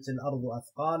وَأَخْرَجَتِ الْأَرْضُ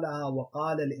أَثْقَالَهَا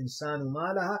وَقَالَ الْإِنسَانُ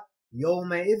مَا لَهَا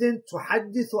يَوْمَئِذٍ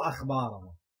تُحَدِّثُ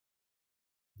أَخْبَارَهَا.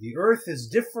 The earth is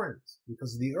different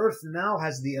because the earth now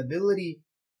has the ability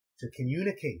to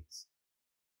communicate.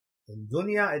 In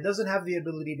dunya, it doesn't have the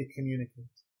ability to communicate.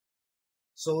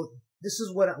 So this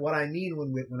is what I mean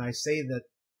when I say that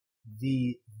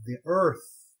the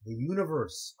earth, the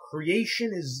universe,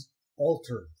 creation is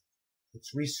altered.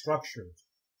 It's restructured.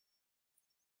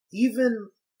 Even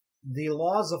the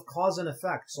laws of cause and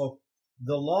effect. So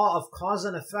the law of cause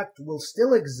and effect will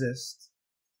still exist,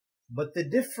 but the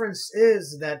difference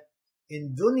is that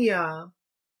in dunya,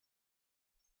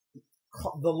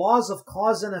 the laws of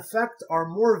cause and effect are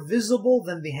more visible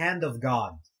than the hand of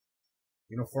God.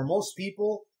 For most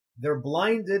people, they're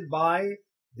blinded by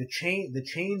the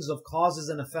chains of causes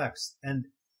and effects. And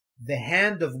the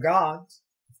hand of God,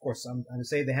 of course, I'm going to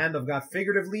say the hand of God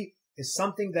figuratively, is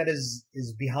something that is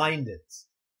behind it.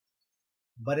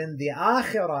 But in the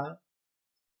Akhirah,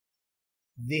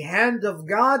 the hand of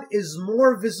God is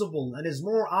more visible and is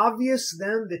more obvious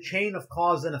than the chain of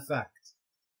cause and effect.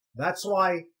 That's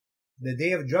why the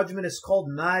Day of Judgment is called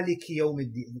Maliki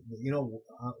Yawmiddin.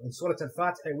 In Surah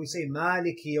Al-Fatiha, we say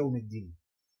Maliki Yawmiddin.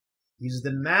 He's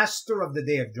the master of the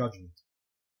Day of Judgment.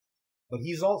 But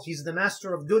he's the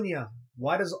master of dunya.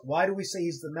 Why do we say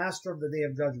he's the master of the Day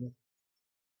of Judgment?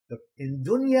 In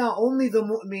dunya, only the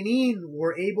mu'mineen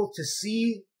were able to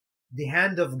see the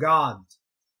hand of God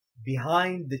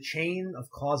behind the chain of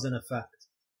cause and effect.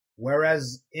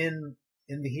 Whereas in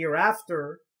the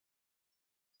hereafter,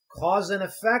 cause and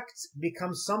effect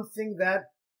becomes something that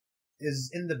is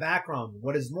in the background.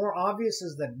 What is more obvious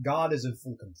is that God is in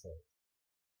full control.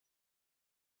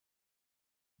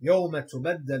 يَوْمَ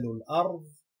تُبَدَّلُ الْأَرْضِ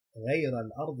غَيْرَ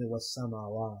الْأَرْضِ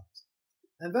وَالسَّمَاوَاتِ.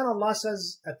 And then Allah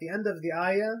says at the end of the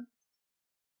ayah,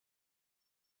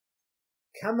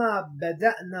 كَمَا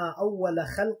بَدَأْنَا أَوَّلَ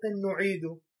خَلْقٍ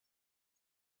نُعِيدُ.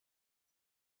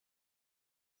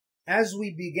 As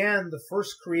we began the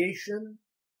first creation,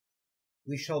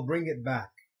 we shall bring it back.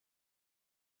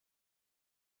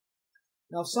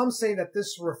 Now some say that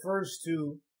this refers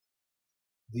to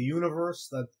the universe,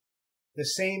 that the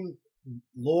same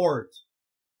Lord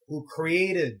who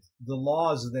created the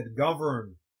laws that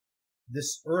govern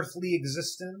this earthly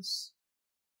existence,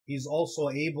 He's also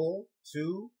able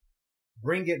to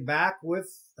bring it back with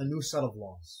a new set of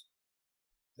laws.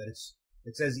 That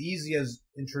it's as easy as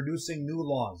introducing new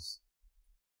laws.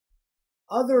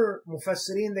 other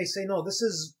mufassirin, they say, no, this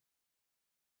is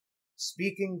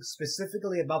speaking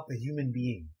specifically about the human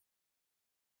being.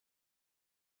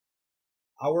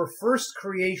 Our first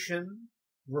creation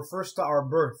refers to our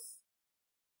birth.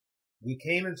 We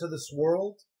came into this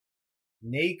world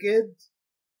naked,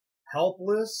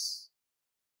 helpless,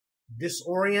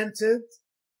 disoriented,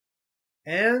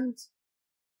 and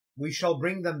we shall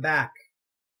bring them back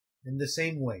in the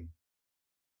same way.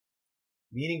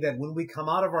 Meaning that when we come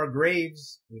out of our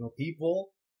graves,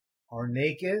 people are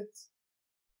naked,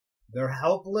 they're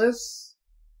helpless,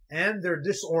 and they're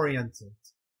disoriented.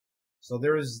 So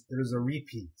there is a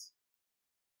repeat.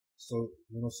 So,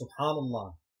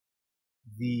 subhanallah,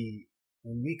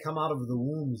 when we come out of the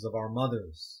wombs of our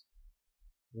mothers,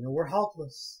 we're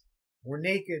helpless, we're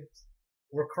naked,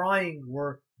 we're crying,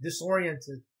 we're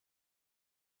disoriented.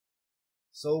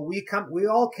 So we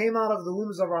all came out of the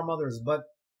wombs of our mothers, but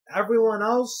everyone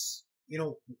else,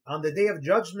 on the day of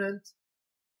judgment,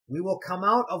 we will come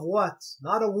out of what?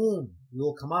 Not a womb. We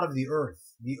will come out of the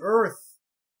earth. The earth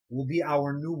will be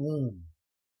our new womb.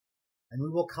 And we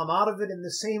will come out of it in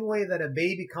the same way that a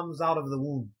baby comes out of the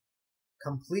womb,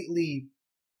 completely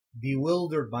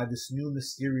bewildered by this new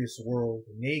mysterious world,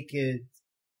 naked,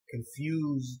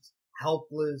 confused,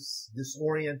 helpless,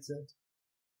 disoriented.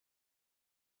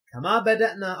 كما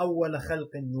بدأنا أول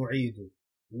خلق نعيد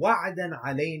وعدا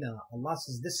علينا. Allah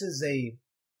says this is a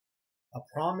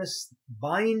promise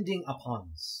binding upon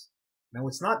us. Now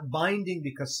it's not binding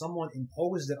because someone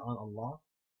imposed it on Allah.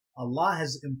 Allah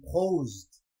has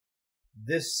imposed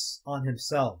this on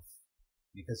himself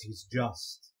because he's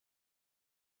just.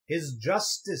 His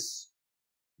justice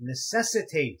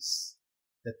necessitates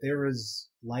that there is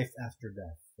life after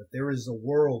death, that there is a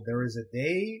world, there is a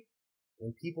day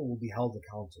when people will be held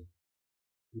accountable.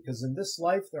 Because in this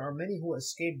life, there are many who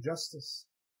escape justice.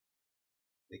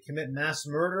 They commit mass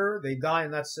murder, they die,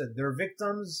 and that's it. Their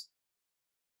victims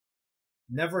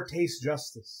never taste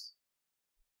justice.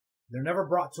 They're never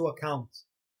brought to account.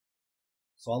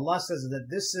 So Allah says that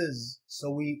this is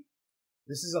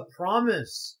a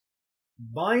promise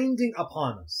binding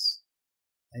upon us.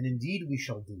 And indeed we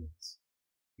shall do it.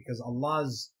 Because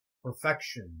Allah's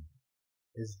perfection,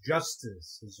 His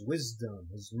justice, His wisdom,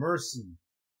 His mercy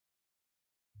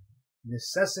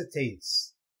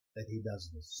necessitates that He does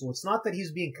this. So it's not that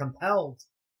He's being compelled,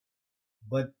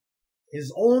 but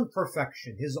His own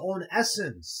perfection, His own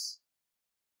essence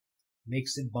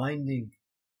makes it binding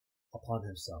upon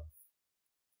Himself.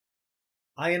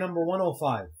 Ayah number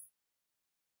 105.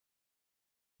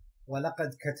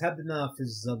 وَلَقَدْ كَتَبْنَا فِي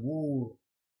الزَّبُورِ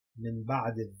مِنْ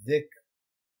بَعْدِ الذِّكْرِ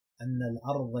أَنَّ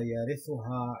الْأَرْضَ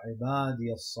يَرِثُهَا عِبَادِيَ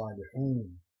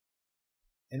الصَّالِحُونَ.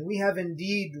 And we have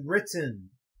indeed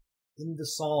written in the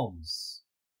Psalms.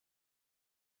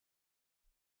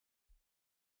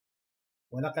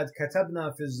 وَلَقَدْ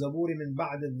كَتَبْنَا فِي الزَّبُورِ مِنْ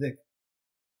بَعْدِ الذِّكْرِ.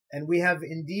 And we have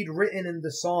indeed written in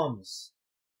the Psalms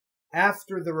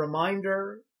after the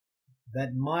reminder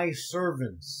that my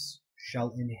servants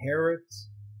shall inherit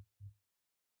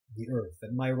the earth,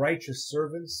 that my righteous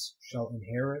servants shall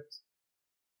inherit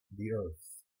the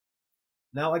earth.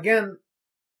 Now again,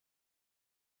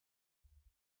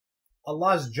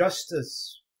 Allah's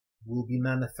justice will be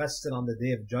manifested on the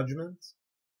day of judgment,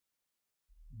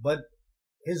 but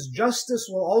His justice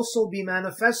will also be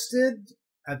manifested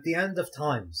at the end of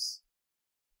times.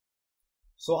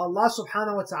 So Allah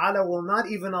subhanahu wa ta'ala will not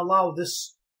even allow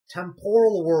this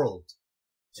temporal world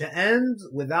to end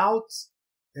without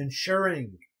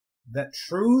ensuring that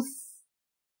truth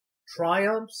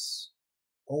triumphs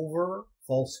over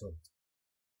falsehood.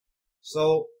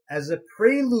 So as a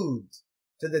prelude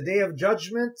to the day of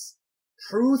judgment,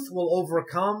 truth will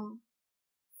overcome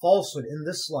falsehood in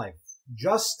this life.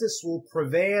 Justice will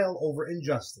prevail over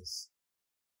injustice.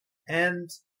 And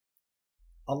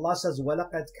Allah says,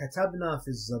 وَلَقَدْ كَتَبْنَا فِي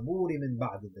الزَّبُورِ مِنْ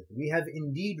بَعْدِ الذِّكْرِ. We have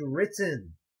indeed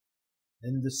written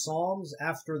in the Psalms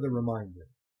after the reminder.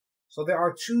 So there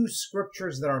are two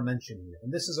scriptures that are mentioned here.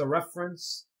 And this is a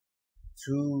reference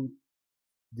to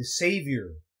the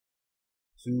Savior,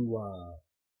 to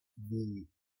the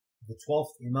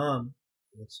 12th Imam.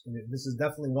 This is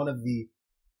definitely one of the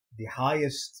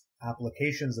highest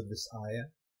applications of this ayah,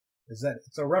 is that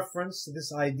it's a reference to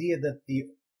this idea that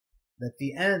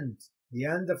the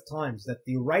end of times, that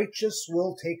the righteous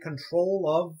will take control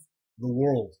of the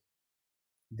world.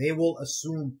 They will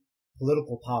assume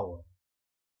political power.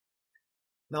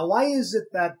 Now, why is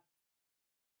it that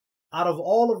out of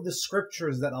all of the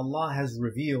scriptures that Allah has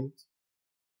revealed,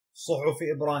 Suhuf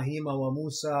Ibrahim wa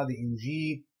Musa, the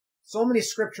Injil, so many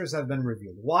scriptures have been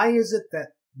revealed. Why is it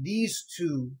that these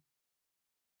two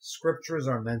scriptures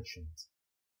are mentioned?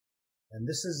 And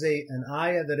this is an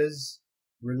ayah that is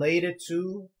related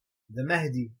to the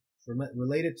Mahdi,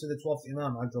 related to the 12th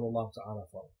Imam, Ajjalallahu Ta'ala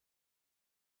Farah.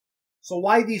 So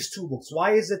why these two books?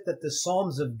 Why is it that the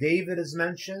Psalms of David is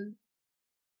mentioned?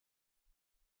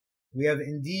 We have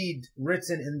indeed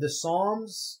written in the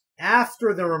Psalms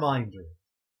after the reminder,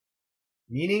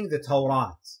 meaning the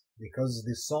Torah, because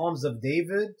the Psalms of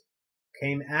David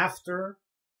came after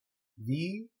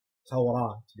the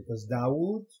Torah, because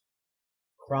Dawood,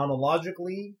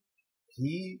 chronologically,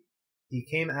 he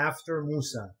came after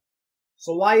Musa.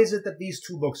 So why is it that these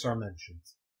two books are mentioned?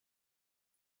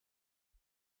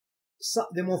 So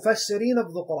the Mufassirin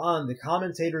of the Quran, the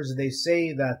commentators, they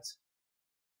say that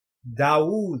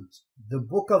Dawood, the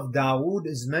book of Dawood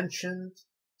is mentioned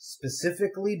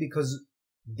specifically because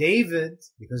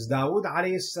Dawood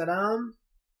alayhi salam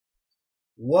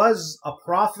was a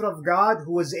prophet of God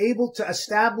who was able to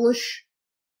establish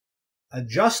a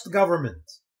just government.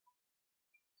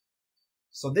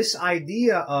 So this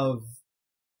idea of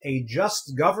a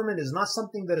just government is not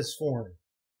something that is foreign.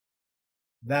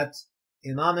 That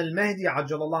Imam Mehdi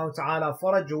Ajjalallahu Ta'ala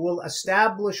Faraj will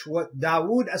establish what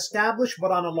Dawood established,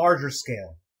 but on a larger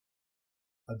scale.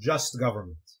 A just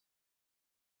government.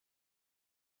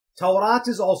 Tawrat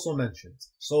is also mentioned.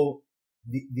 So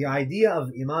the idea of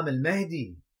Imam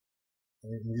al-Mahdi,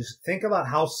 you just think about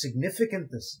how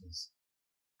significant this is,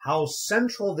 how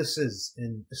central this is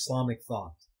in Islamic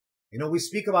thought. You know, we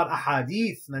speak about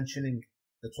ahadith mentioning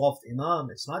the 12th Imam.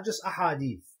 It's not just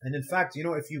ahadith. And in fact, you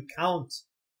know, if you count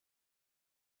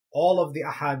all of the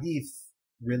ahadith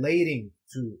relating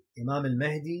to Imam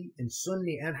al-Mahdi in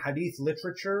Sunni and hadith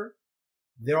literature,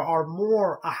 there are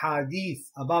more ahadith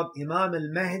about Imam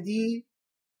al-Mahdi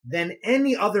than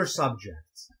any other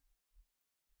subject.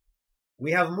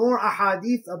 We have more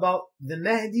ahadith about the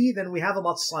Mahdi than we have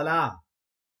about Salah,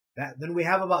 than we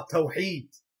have about Tawheed,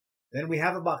 than we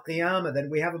have about Qiyamah, than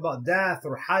we have about Death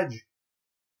or Hajj.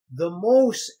 The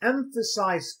most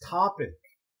emphasized topic,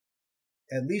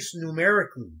 at least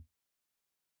numerically,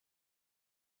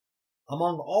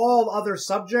 among all other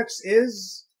subjects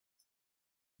is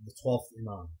the 12th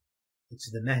Imam. It's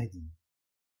the Mahdi.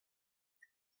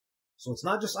 So it's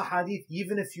not just ahadith,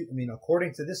 even if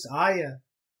according to this ayah,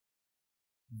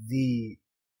 the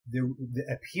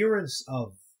appearance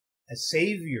of a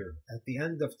savior at the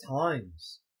end of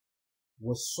times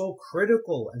was so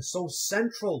critical and so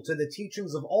central to the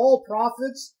teachings of all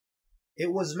prophets.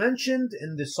 It was mentioned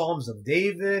in the Psalms of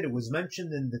David, it was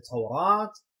mentioned in the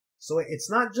Torah. So it's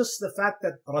not just the fact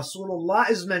that Rasulullah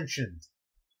is mentioned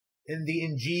in the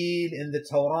Injil, in the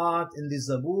Torah, in the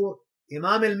Zabur.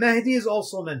 Imam al-Mahdi is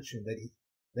also mentioned,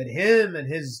 that him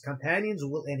and his companions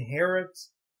will inherit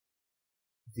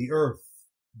the earth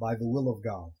by the will of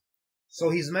God.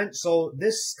 So so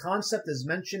this concept is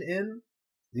mentioned in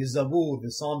the Zabur,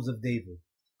 the Psalms of David,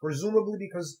 presumably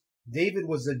because David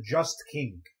was a just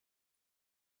king,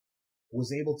 who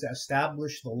was able to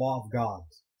establish the law of God.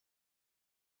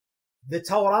 The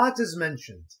Torah is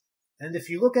mentioned, and if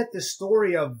you look at the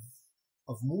story of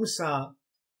Musa,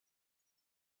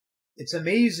 it's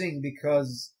amazing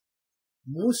because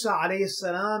Musa alayhi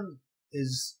salam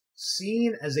is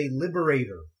seen as a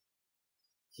liberator.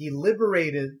 He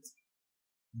liberated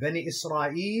Bani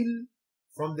Israel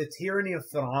from the tyranny of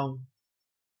Fir'aun.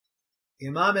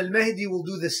 Imam al-Mahdi will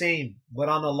do the same, but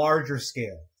on a larger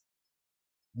scale.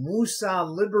 Musa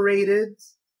liberated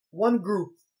one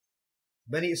group,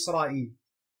 Bani Israel.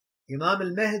 Imam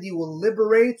al-Mahdi will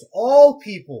liberate all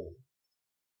people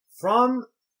from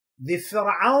the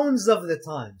Fir'auns of the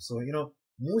time. So,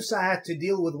 Musa had to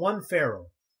deal with one Pharaoh.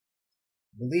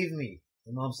 Believe me,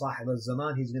 Imam Sahib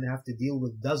al-Zaman, he's going to have to deal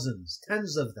with dozens,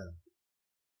 tens of them.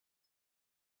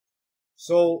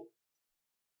 So,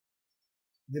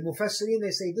 the Mufassirin,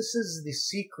 they say this is the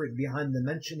secret behind the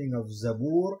mentioning of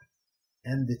Zabur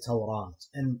and the Torah.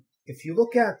 And if you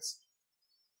look at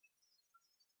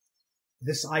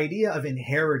this idea of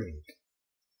inheriting,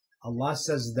 Allah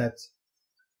says that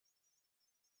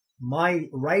my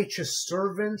righteous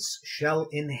servants shall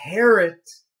inherit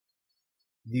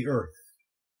the earth.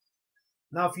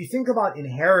 Now, if you think about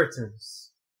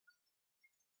inheritance,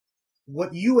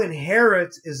 what you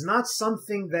inherit is not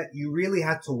something that you really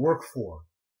had to work for,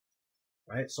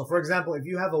 right? So, for example, if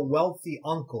you have a wealthy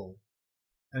uncle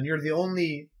and you're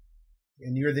the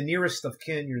nearest of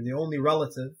kin, you're the only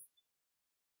relative,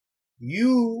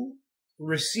 you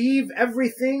receive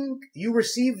everything, you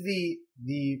receive the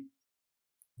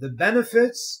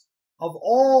benefits of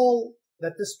all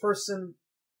that this person,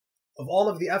 of all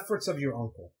of the efforts of your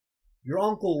uncle. Your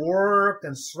uncle worked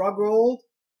and struggled,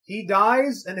 he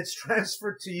dies and it's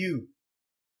transferred to you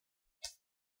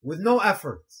with no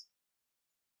effort.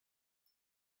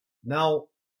 Now,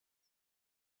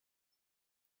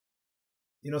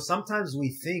 sometimes we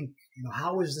think,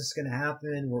 how is this going to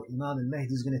happen where Imam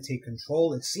al-Mahdi is going to take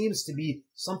control? It seems to be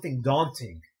something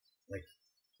daunting. Like,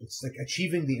 it's like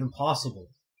achieving the impossible.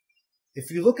 If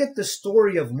you look at the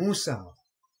story of Musa,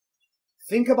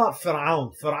 think about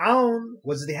Fir'aun. Fir'aun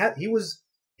was the head, he was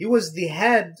the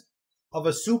head of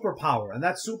a superpower, and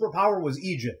that superpower was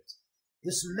Egypt.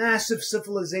 This massive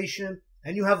civilization,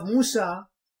 and you have Musa,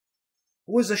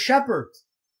 who is a shepherd.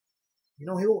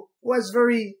 Who has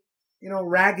very,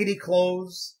 raggedy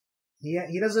clothes.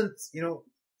 He doesn't,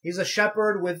 he's a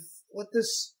shepherd with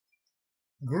this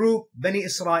group, Bani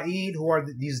Israel, who are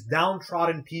these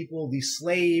downtrodden people, these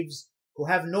slaves, who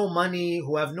have no money,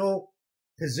 who have no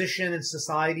position in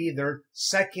society. They're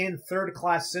second, third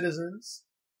class citizens.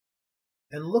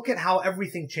 And look at how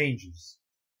everything changes.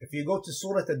 If you go to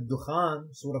Surah Al-Dukhan,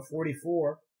 Surah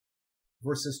 44,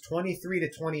 verses 23 to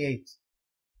 28,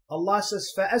 Allah says,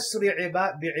 فَأَسْرِ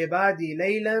بِعِبَادِي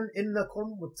لَيْلًا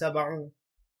إِنَّكُمْ مُتَّبَعُونَ.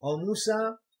 O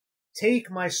Musa, take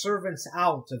my servants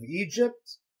out of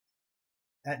Egypt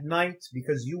at night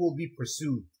because you will be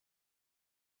pursued.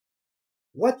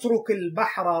 وَاتْرُكِ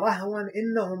الْبَحْرَ رَهْوًا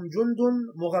إِنَّهُمْ جُنْدٌ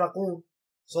مُغْرَقُونَ.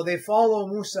 So they follow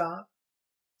Musa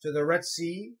to the Red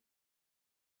Sea.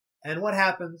 And what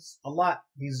happens? Allah,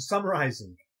 He's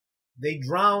summarizing. They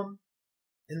drown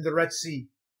in the Red Sea.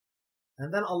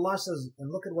 And then Allah says,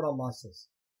 and look at what Allah says.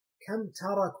 كَمْ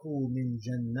تَرَكُوا مِنْ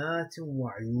جَنَّاتٍ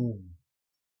وَعْيُونَ.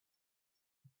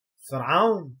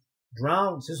 Fir'aun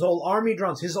drowns. His whole army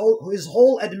drowns. His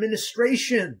whole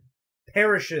administration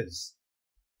perishes.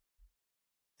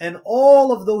 And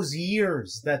all of those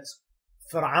years that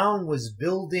Fir'aun was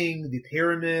building the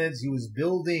pyramids, he was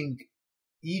building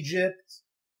Egypt,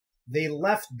 they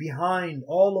left behind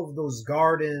all of those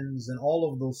gardens and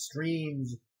all of those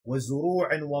streams.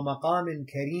 وَزُرُوعٍ وَمَقَامٍ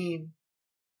كَرِيمٍ.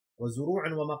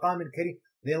 وَزُرُوعٍ وَمَقَامٍ كَرِيمٍ.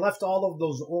 They left all of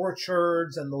those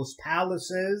orchards and those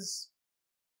palaces.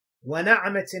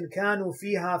 وَنَعْمَةٍ كَانُوا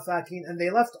فِيهَا فَاكِينَ. And they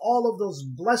left all of those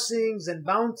blessings and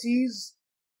bounties.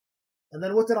 And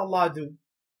then what did Allah do?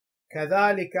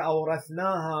 كَذَلِكَ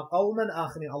أَوْرَثْنَاهَا قَوْمًا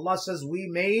آخَرِينَ. Allah says, we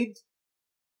made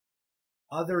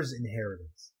others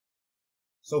inheritance.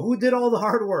 So who did all the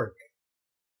hard work?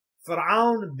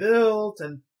 Fir'aun built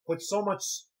and put so much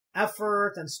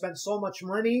effort and spent so much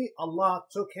money. Allah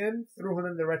took him, threw him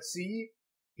in the Red Sea.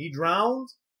 He drowned.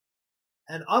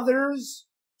 And others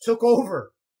took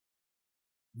over.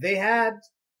 They had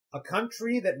a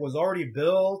country that was already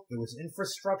built. There was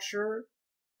infrastructure.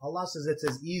 Allah says it's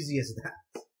as easy as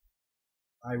that.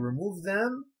 I remove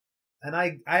them and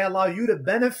I allow you to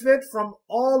benefit from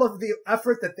all of the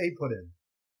effort that they put in.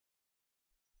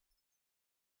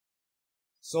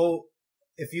 So,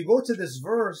 if you go to this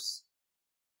verse,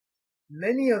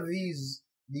 many of these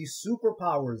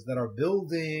superpowers that are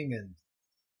building, and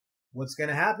what's going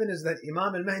to happen is that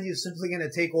Imam al-Mahdi is simply going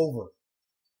to take over.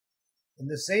 In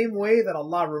the same way that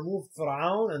Allah removed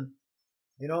Fir'aun and,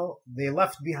 they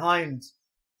left behind,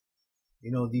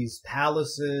 these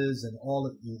palaces and all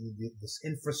of this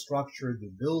infrastructure, the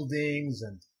buildings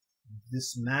and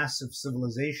this massive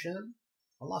civilization.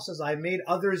 Allah says, I made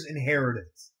others inherit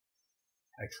it.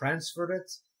 I transferred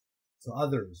it to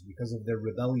others because of their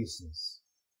rebelliousness.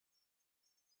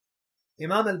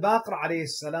 Imam al-Baqir alayhi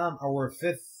salam, our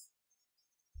fifth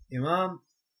Imam,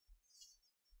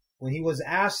 when he was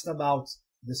asked about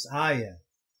this ayah,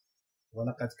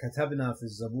 وَلَقَدْ كَتَبْنَا فِي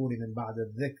الزَّبُورِ مِنْ بَعْدِ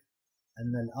الذِّكْرِ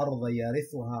أَنَّ الْأَرْضَ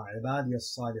يَرِثُهَا عِبَادِيَ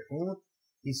الصَّالِحُونَ.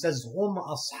 He says, هُمْ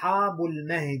أَصْحَابُ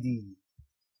الْمَهْدِ.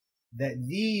 That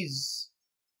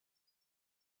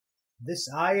this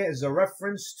ayah is a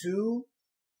reference to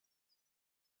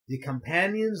the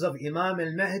companions of Imam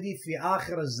al-Mahdi fi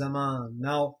akhir al-zaman.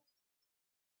 Now,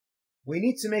 we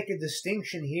need to make a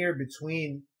distinction here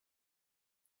between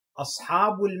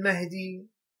Ashabul Mahdi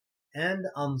and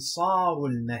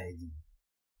Ansarul Mahdi.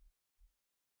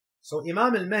 So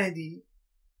Imam al-Mahdi,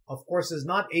 of course, is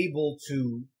not able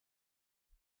to,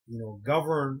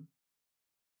 govern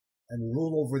and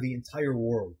rule over the entire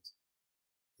world.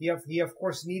 He of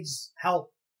course needs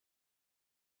help.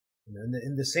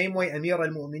 In the same way, Amir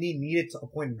al-Mu'mineen needed to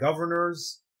appoint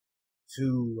governors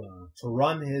to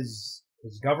run his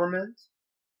government.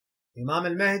 Imam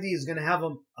al-Mahdi is going to have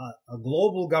a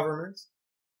global government,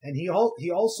 and he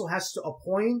also has to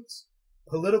appoint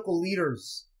political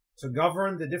leaders to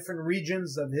govern the different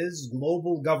regions of his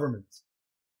global government.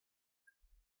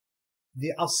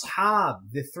 The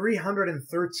ashaab, the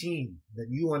 313 that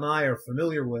you and I are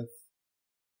familiar with,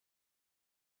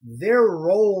 their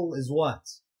role is what?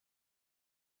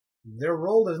 Their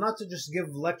role is not to just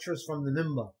give lectures from the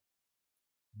minbar.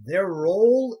 Their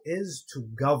role is to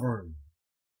govern.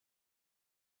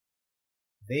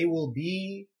 They will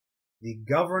be the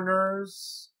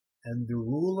governors and the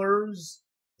rulers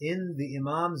in the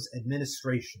Imam's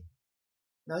administration.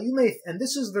 Now you may, and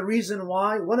this is the reason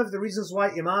why, one of the reasons why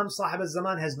Imam Sahib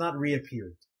al-Zaman has not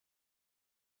reappeared.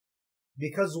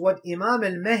 Because what Imam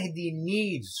al-Mehdi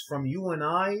needs from you and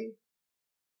I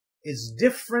is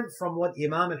different from what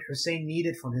Imam al-Hussein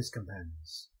needed from his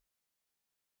companions.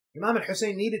 Imam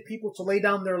al-Hussein needed people to lay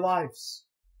down their lives.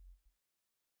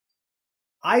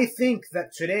 I think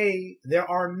that today there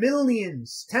are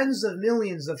millions, tens of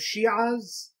millions of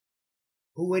Shi'as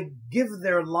who would give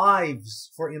their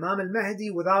lives for Imam al-Mahdi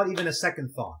without even a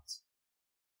second thought.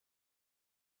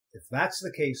 If that's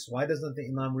the case, why doesn't the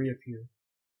Imam reappear?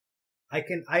 I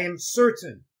am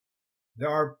certain there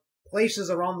are places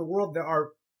around the world, there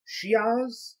are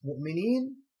Shi'as,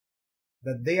 mu'mineen,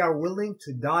 that they are willing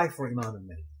to die for Imam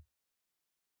al-Mahdi.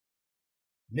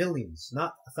 Millions,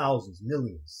 not thousands,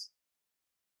 millions.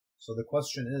 So the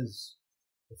question is,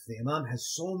 if the Imam has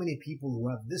so many people who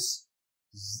have this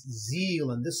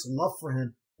zeal and this love for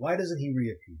him, why doesn't he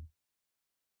reappear?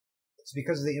 It's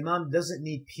because the Imam doesn't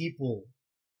need people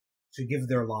to give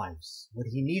their lives. What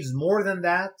he needs more than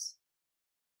that,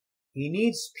 he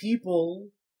needs people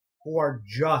who are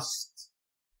just,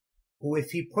 who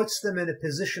if he puts them in a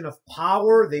position of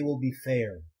power, they will be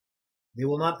fair. They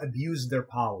will not abuse their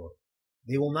power.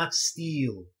 They will not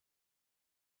steal.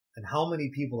 And how many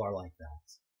people are like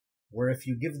that? Where if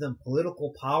you give them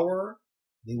political power,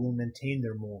 they will maintain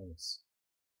their morals.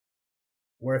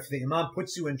 Where if the Imam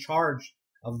puts you in charge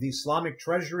of the Islamic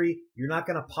treasury, you're not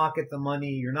going to pocket the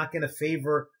money, you're not going to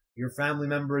favor your family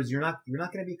members, you're not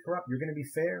going to be corrupt, you're going to be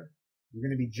fair, you're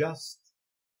going to be just.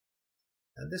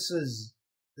 And this is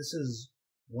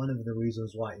one of the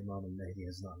reasons why Imam al-Mahdi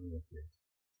has not reappeared.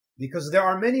 Because there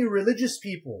are many religious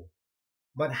people,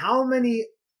 but how many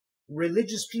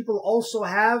religious people also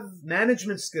have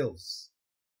management skills?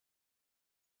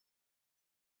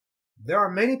 There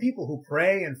are many people who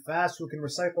pray and fast, who can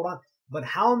recite Quran, but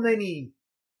how many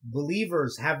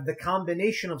believers have the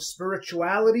combination of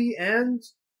spirituality and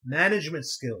management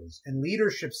skills and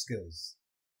leadership skills,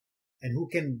 and who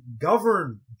can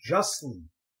govern justly?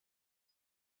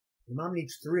 Imam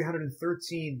needs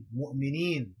 313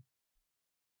 mu'mineen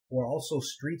who are also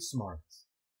street smart,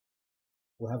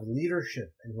 who have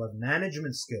leadership and who have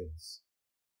management skills,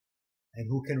 and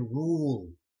who can rule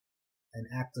and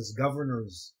act as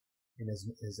governors in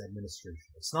his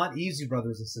administration. It's not easy,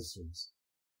 brothers and sisters,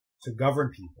 to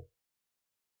govern people.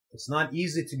 It's not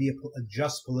easy to be a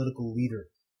just political leader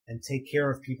and take care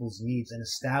of people's needs and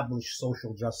establish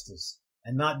social justice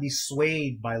and not be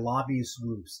swayed by lobbyist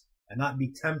groups and not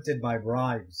be tempted by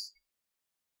bribes.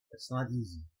 It's not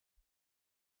easy.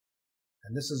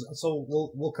 And this is, so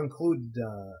we'll conclude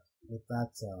with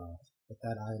that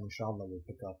ayah. Inshallah, we'll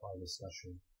pick up our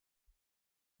discussion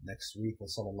next week. Wa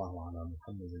sallallahu ala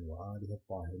Muhammadin wa alihi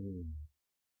at-tahirin.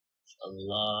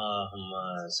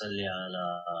 Allahumma salli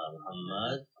ala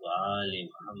Muhammad wa ali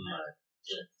Muhammad.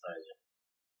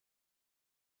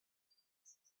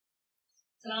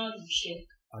 Salam Sheikh.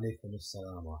 Alaykum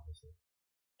as-salam wa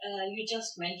rahmatullah. You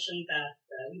just mentioned that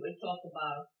you will talk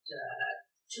about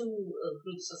two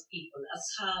groups of people,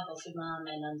 ashaab of Imam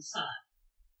and ansar.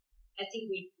 I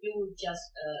think you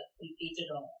just repeated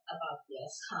about the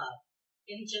ashaab.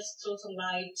 Can you just throw some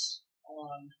light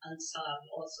on ansar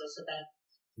also, so that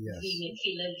we may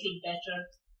feel a little better?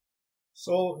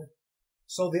 So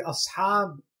the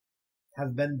ashab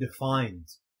have been defined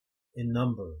in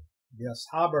number. The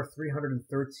ashab are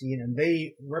 313, and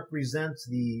they represent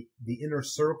the inner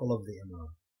circle of the Imam.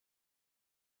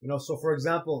 You know, so for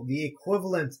example, the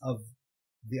equivalent of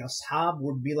the ashab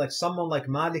would be like someone like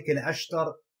Malik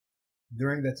al-Ashtar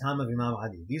during the time of Imam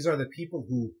Ali. These are the people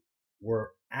who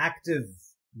were active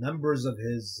members of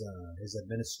his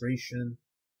administration.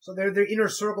 So they're the inner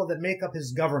circle that make up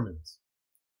his government.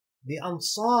 The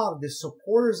Ansar, the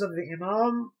supporters of the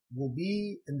Imam, will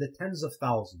be in the tens of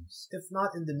thousands, if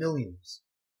not in the millions.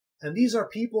 And these are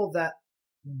people that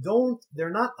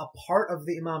they're not a part of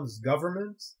the Imam's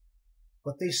government,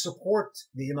 but they support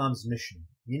the Imam's mission.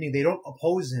 Meaning they don't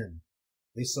oppose him.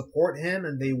 They support him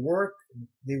and they work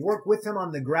with him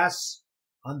on the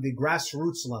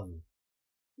grassroots level.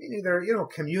 Meaning they're,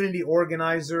 community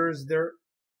organizers,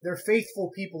 they're faithful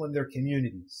people in their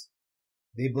communities.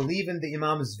 They believe in the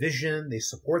Imam's vision, they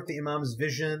support the Imam's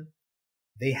vision,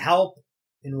 they help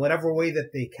in whatever way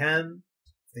that they can.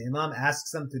 If the Imam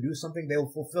asks them to do something, they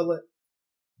will fulfill it.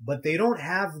 But they don't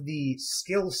have the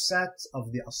skill set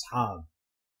of the ashab.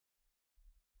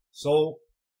 So,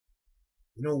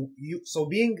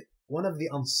 one of the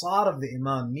ansar of the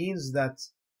Imam means that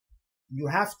you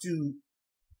have to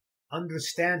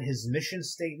understand his mission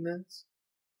statement,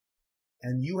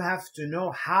 and you have to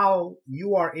know how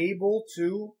you are able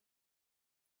to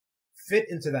fit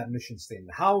into that mission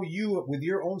statement. How you, with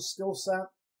your own skill set,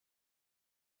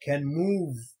 can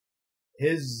move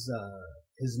his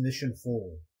mission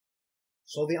forward.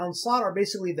 So the Ansar are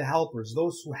basically the helpers,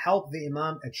 those who help the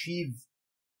Imam achieve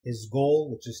his goal,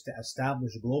 which is to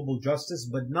establish global justice,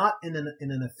 but not in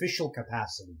an official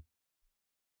capacity.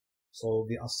 So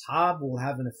the Ashab will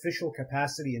have an official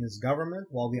capacity in his government,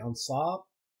 while the Ansar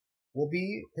will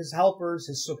be his helpers,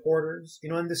 his supporters.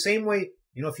 In the same way,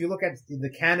 if you look at the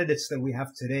candidates that we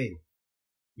have today,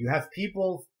 you have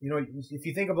people, if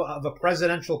you think of a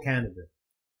presidential candidate,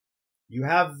 you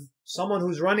have someone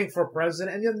who's running for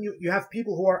president, and then you have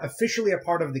people who are officially a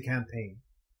part of the campaign.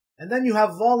 And then you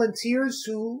have volunteers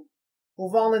who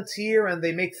volunteer and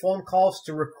they make phone calls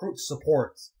to recruit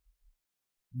support.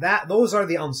 Those are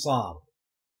the Ansar.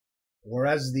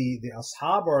 Whereas the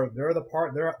Ashab they're a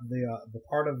part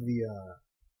of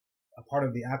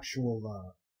the actual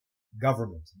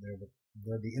government.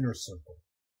 They're the inner circle.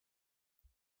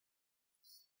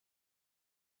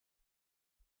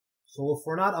 So if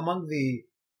we're not among the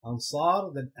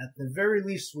Ansar, then at the very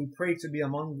least we pray to be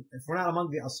among, if we're not among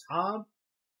the Ashab,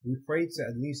 we pray to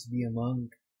at least be among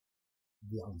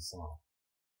the Ansar.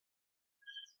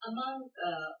 Among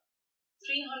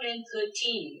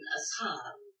 313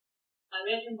 ashab, I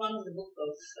read in one of the book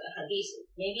of hadith,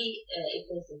 maybe it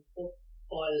was a book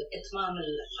called Itmam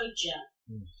al-Hujjah,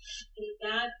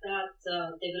 that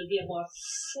there will be about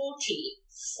 40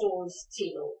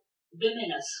 women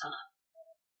ashab.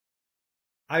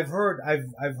 I've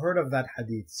heard of that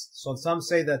hadith. So some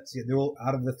say that there will,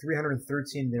 out of the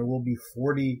 313, there will be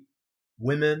 40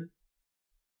 women.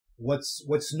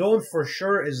 What's known for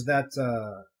sure is that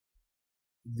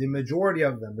the majority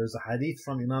of them, there's a hadith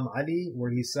from Imam Ali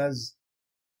where he says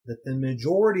that the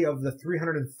majority of the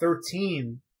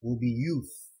 313 will be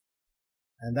youth.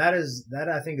 And that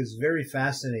I think is very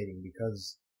fascinating,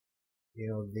 because,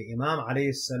 the Imam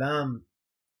alayhi salam,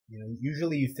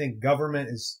 usually you think government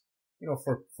is,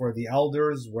 for the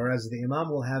elders, whereas the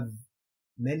Imam will have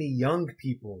many young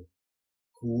people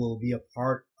who will be a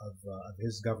part of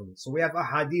his government. So we have a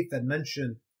hadith that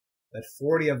mention that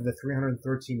 40 of the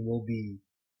 313 will be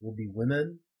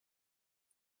women,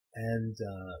 and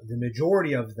the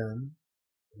majority of them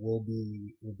will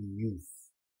be youth.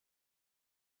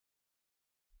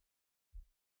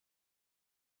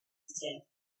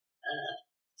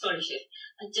 Sorry, Sheikh.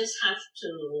 I just have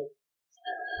to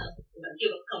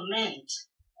give a comment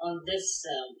on this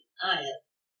ayah.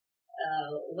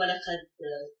 وَلَقَدْ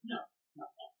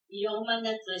يَوْمَ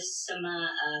نَطْوِي السَّمَاءَ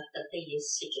كَطَيِّ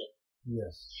السِّجِلِّ.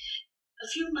 Yes. A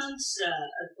few months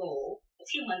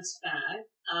back,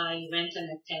 I went and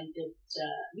attended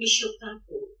Michio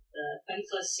Kaku, the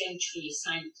 21st century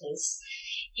scientist.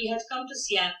 He had come to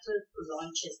Seattle to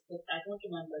launch his book. I don't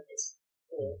remember his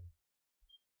book.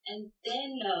 And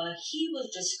then he was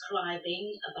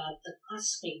describing about the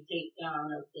cosmic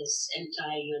breakdown of this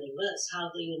entire universe,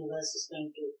 how the universe is going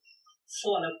to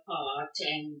fall apart,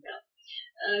 and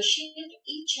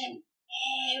each and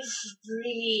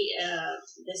every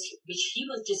this which he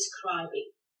was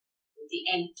describing, the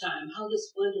end time, how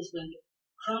this world is going to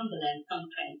crumble and come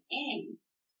to an end,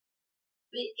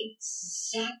 with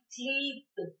exactly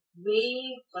the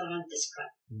way Quran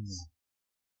describes.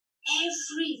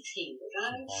 Everything,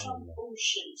 right from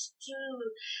oceans to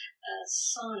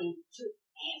sun to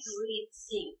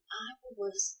everything. I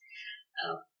was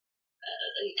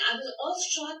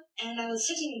awestruck, and I was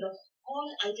sitting in the hall.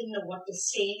 I didn't know what to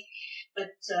say, but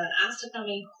after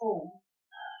coming home,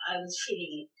 I was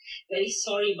feeling very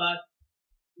sorry about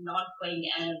not going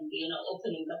and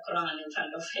opening the Quran in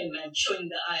front of him and showing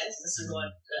the ayahs. This is what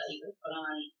the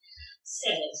Quran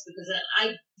says, because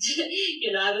I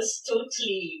was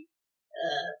totally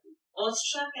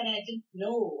awestruck, and I didn't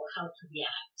know how to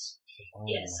react.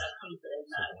 Yes,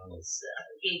 alhamdulillah, it was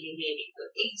really, really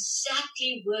good.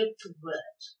 Exactly word to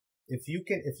word. If you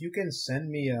can send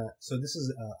me so this is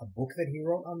a book that he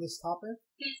wrote on this topic?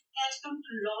 He has come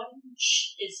to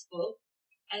launch his book,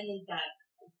 and in that,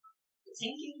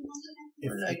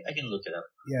 I can look it up.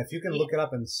 Yeah, if you can look it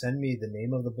up and send me the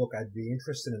name of the book, I'd be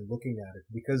interested in looking at it,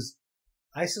 because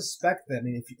I suspect that,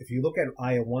 if you look at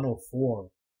ayah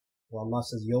 104, where Allah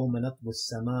says, يَوْمَ نَطْوِي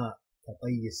السَّمَاءَ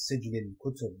كَطَيِّ السِّجْلِ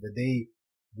الْكُتُبِ, the day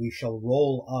we shall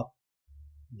roll up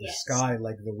the sky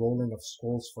like the rolling of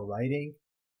scrolls for writing.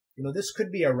 This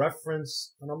could be a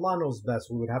reference, and Allah knows best.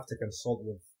 We would have to consult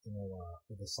with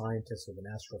a scientist, with an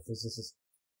astrophysicist.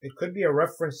 It could be a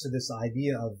reference to this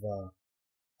idea of a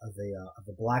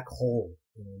black hole,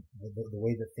 you know, the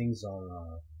way that things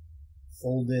are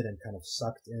folded and kind of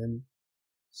sucked in.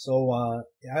 So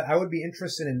I would be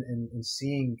interested in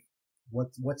seeing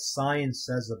what science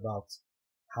says about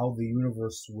how the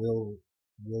universe will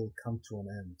come to an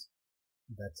end.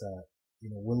 That you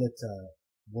know,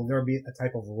 will there be a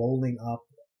type of rolling up,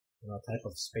 you know, a type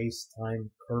of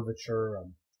space-time curvature,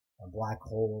 a black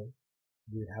hole?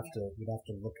 We'd have to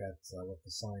look at what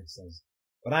the science says.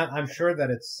 But I'm sure that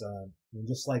it's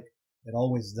just like it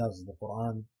always does. The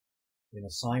Quran, you know,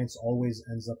 science always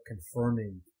ends up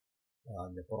confirming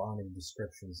the Quranic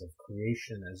descriptions of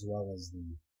creation as well as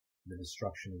the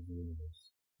destruction of the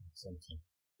universe.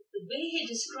 The way he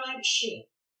described Shi'a,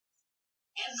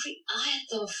 every ayat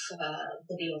of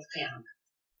the Day of Qiyamah,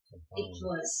 it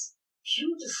was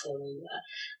beautiful,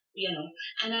 you know.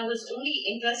 And I was only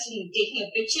interested in taking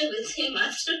a picture with him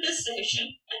after the session.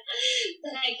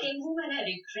 Then I came home and I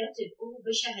regretted,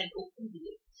 wish I had opened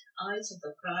the eyes of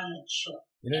the Quran and showed.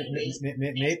 You know,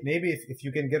 maybe if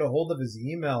you can get a hold of his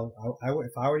email,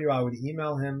 if I were you, I would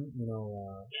email him, you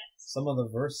know, some of the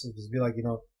verses. Just be like, you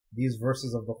know, these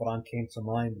verses of the Quran came to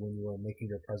mind when you were making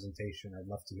your presentation. I'd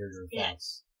love to hear your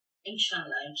thoughts.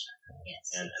 Inshallah,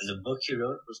 yes. And the book he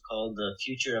wrote was called The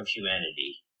Future of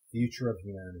Humanity. Future of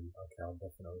Humanity. Okay, I'll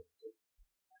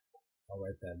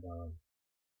write that down.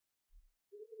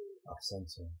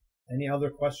 Ahsanta. Any other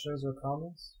questions or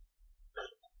comments?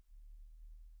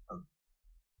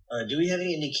 Do we have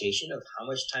any indication of how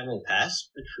much time will pass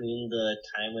between the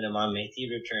time when Imam Mehdi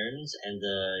returns and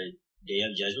the Day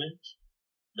of Judgment?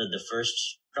 The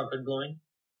first trumpet blowing?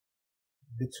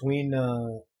 Between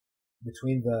Imam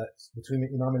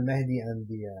al-Mahdi and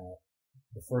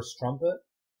the first trumpet?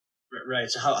 Right.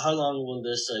 So how long will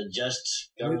this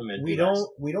just government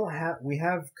we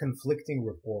have conflicting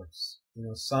reports. You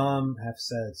know, some have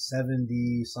said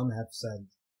 70, some have said,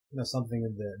 you know, something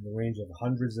in the range of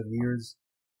hundreds of years.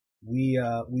 We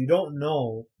don't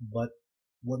know, but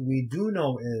what we do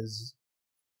know is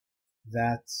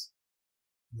that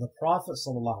the Prophet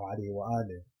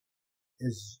ﷺ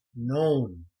is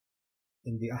known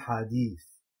in the ahadith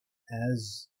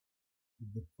as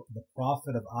the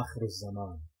Prophet of Akhir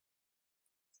al-Zaman.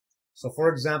 So for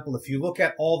example, if you look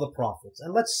at all the prophets,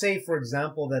 and let's say for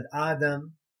example that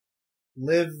Adam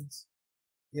lived,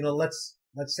 you know, let's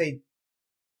say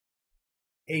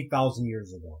 8,000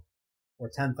 years ago or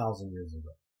 10,000 years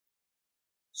ago.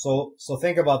 So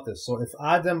think about this. So if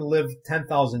Adam lived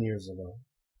 10,000 years ago,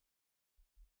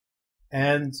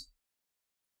 and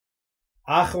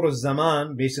Akhir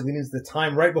al-Zaman basically means the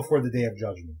time right before the Day of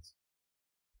Judgment.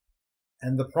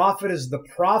 And the Prophet is the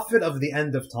Prophet of the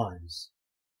end of times.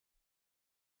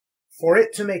 For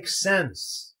it to make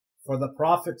sense for the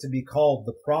Prophet to be called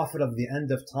the Prophet of the end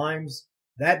of times,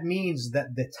 that means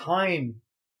that the time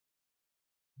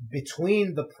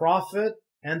between the Prophet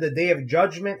and the Day of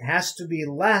Judgment has to be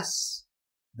less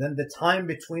than the time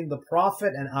between the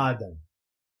Prophet and Adam.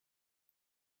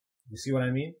 You see what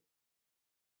I mean?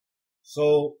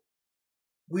 So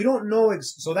we don't know.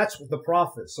 So that's the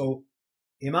Prophet. So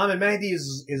Imam al-Mahdi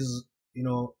is you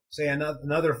know, say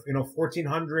another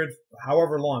 1400,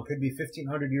 however long, could be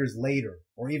 1500 years later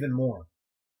or even more.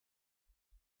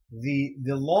 The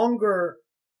longer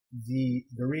the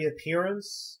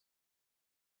reappearance,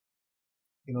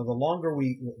 you know, the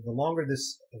longer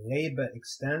this ghaiba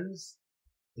extends,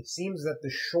 it seems that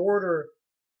the shorter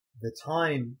the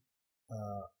time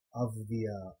of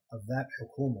that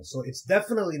hukuma. So it's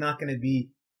definitely not going to be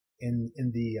in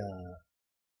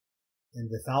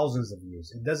the thousands of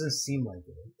years. It doesn't seem like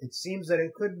it. It seems that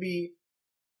it could be,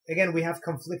 again, we have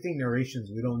conflicting narrations.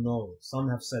 We don't know. Some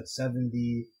have said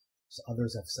 70,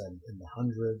 others have said in the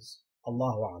hundreds.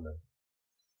 Allahu A'lam.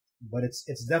 But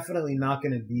it's definitely not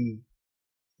going to be,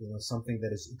 you know, something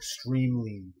that is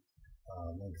extremely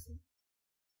lengthy.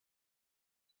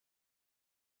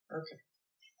 Okay.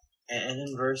 And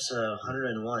in verse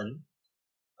 101,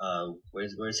 where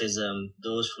it says,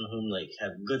 those from whom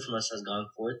have good from us has gone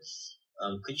forth.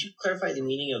 Could you clarify the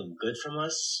meaning of good from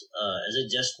us? Is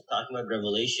it just talking about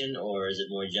revelation, or is it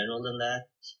more general than that?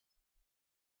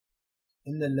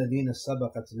 إِنَّ الَّذِينَ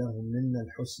سَبَقَتْ لَهُم مِنَّ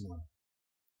الْحُسْنَى.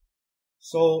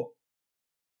 So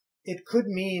it could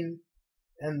mean,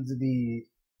 and the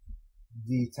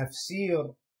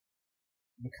tafsir,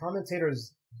 the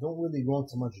commentators don't really go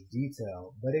into much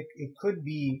detail, but it could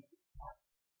be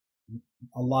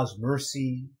Allah's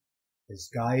mercy, His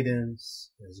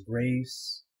guidance, His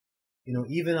grace, you know,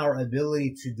 even our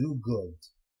ability to do good,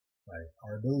 right?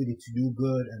 Our ability to do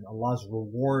good and Allah's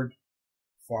reward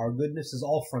for our goodness is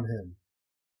all from Him.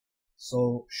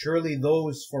 So surely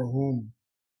those for whom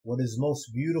what is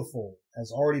most beautiful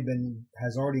has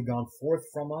already gone forth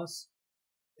from us.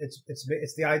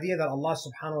 It's the idea that Allah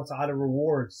subhanahu wa ta'ala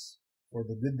rewards for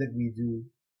the good that we do,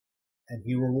 and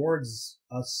He rewards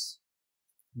us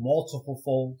multiple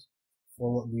fold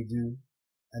for what we do.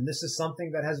 And this is something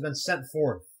that has been sent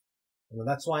forth.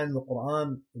 That's why in the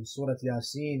Quran, in Surah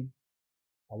Yasin,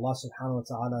 Allah subhanahu wa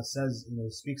ta'ala says,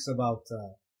 He speaks about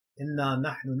إِنَّا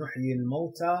نَحْنُ نُحْيِي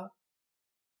الْمَوْتَى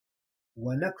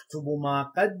وَنَكْتُبُ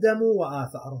مَا قَدَّمُوا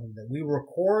وَآثَارُهُمْ, that we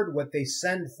record what they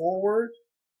send forward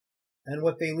and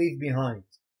what they leave behind.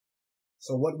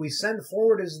 So what we send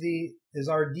forward is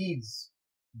our deeds,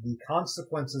 the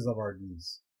consequences of our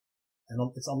deeds.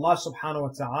 And it's Allah subhanahu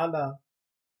wa ta'ala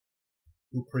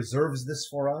who preserves this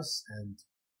for us, and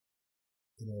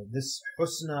this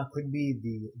husna could be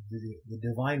the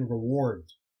divine reward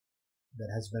that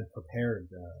has been prepared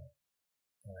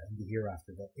in the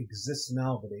hereafter, that exists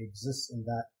now, but it exists in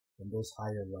those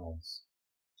higher realms.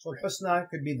 So husna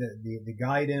could be the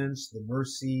guidance, the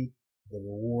mercy, the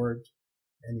reward,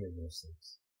 any of those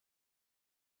things.